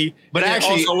crazy. But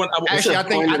actually, I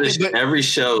think every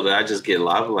show that I just get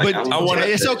live, like,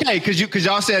 it's okay because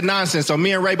y'all said nonsense. So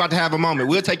me and Ray about to have a moment.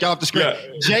 We'll take y'all off the screen. Yeah.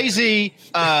 Jay-Z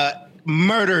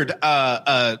murdered he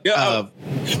had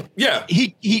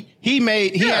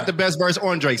the best verse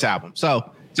on Drake's album. So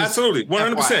absolutely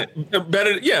 100%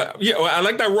 better. Well, I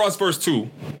like that Ross verse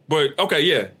too. But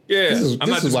okay, This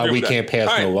is why we can't pass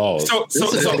no laws.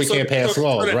 This is why we can't pass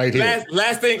laws right here.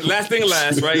 Last thing,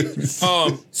 right?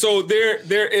 So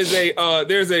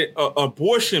there's a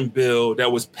abortion bill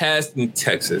that was passed in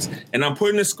Texas, and I'm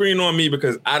putting the screen on me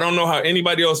because I don't know how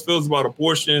anybody else feels about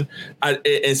abortion,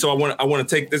 and so I want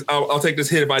to take this. I'll take this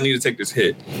hit if I need to take this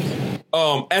hit.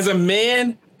 As a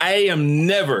man, I am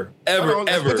never, ever.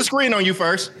 Put the screen on you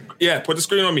first. Yeah, put the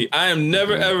screen on me. I am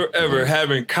never, ever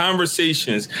having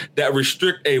conversations that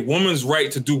restrict a woman's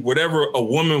right to do whatever a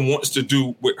woman wants to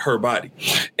do with her body.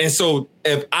 And so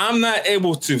if I'm not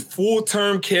able to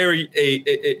full-term carry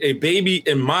a baby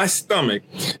in my stomach,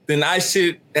 then I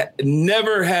should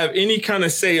never have any kind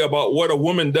of say about what a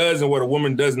woman does and what a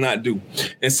woman does not do.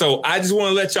 And so I just want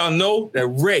to let y'all know that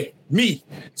me,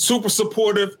 super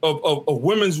supportive of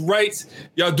women's rights.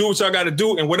 Y'all do what y'all got to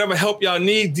do, and whatever help y'all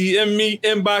need, DM me,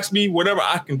 inbox me, whatever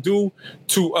I can do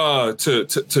to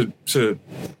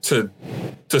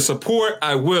support,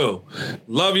 I will.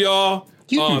 Love y'all.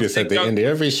 You do this at the end of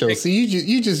every show. See,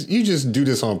 you just do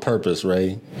this on purpose,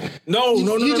 Ray. No.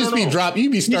 You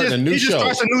be starting a new show.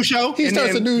 He starts a new show. He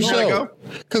starts a new show.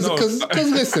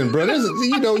 Because listen, bro,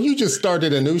 you just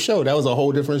started a new show. That was a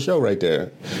whole different show right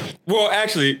there. Well,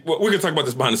 actually, we can talk about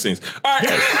this behind the scenes. All right.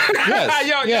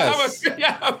 Yes.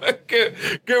 Have a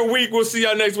good week. We'll see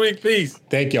y'all next week. Peace.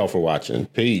 Thank y'all for watching.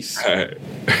 Peace. All right.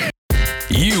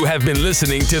 You have been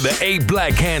listening to the 8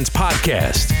 Black Hands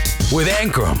podcast with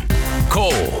Ankrum,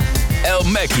 Cole, El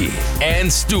Mekki, and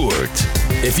Stewart.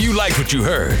 If you like what you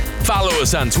heard, follow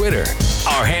us on Twitter.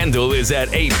 Our handle is at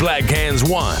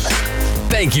 8BlackHands1.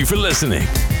 Thank you for listening.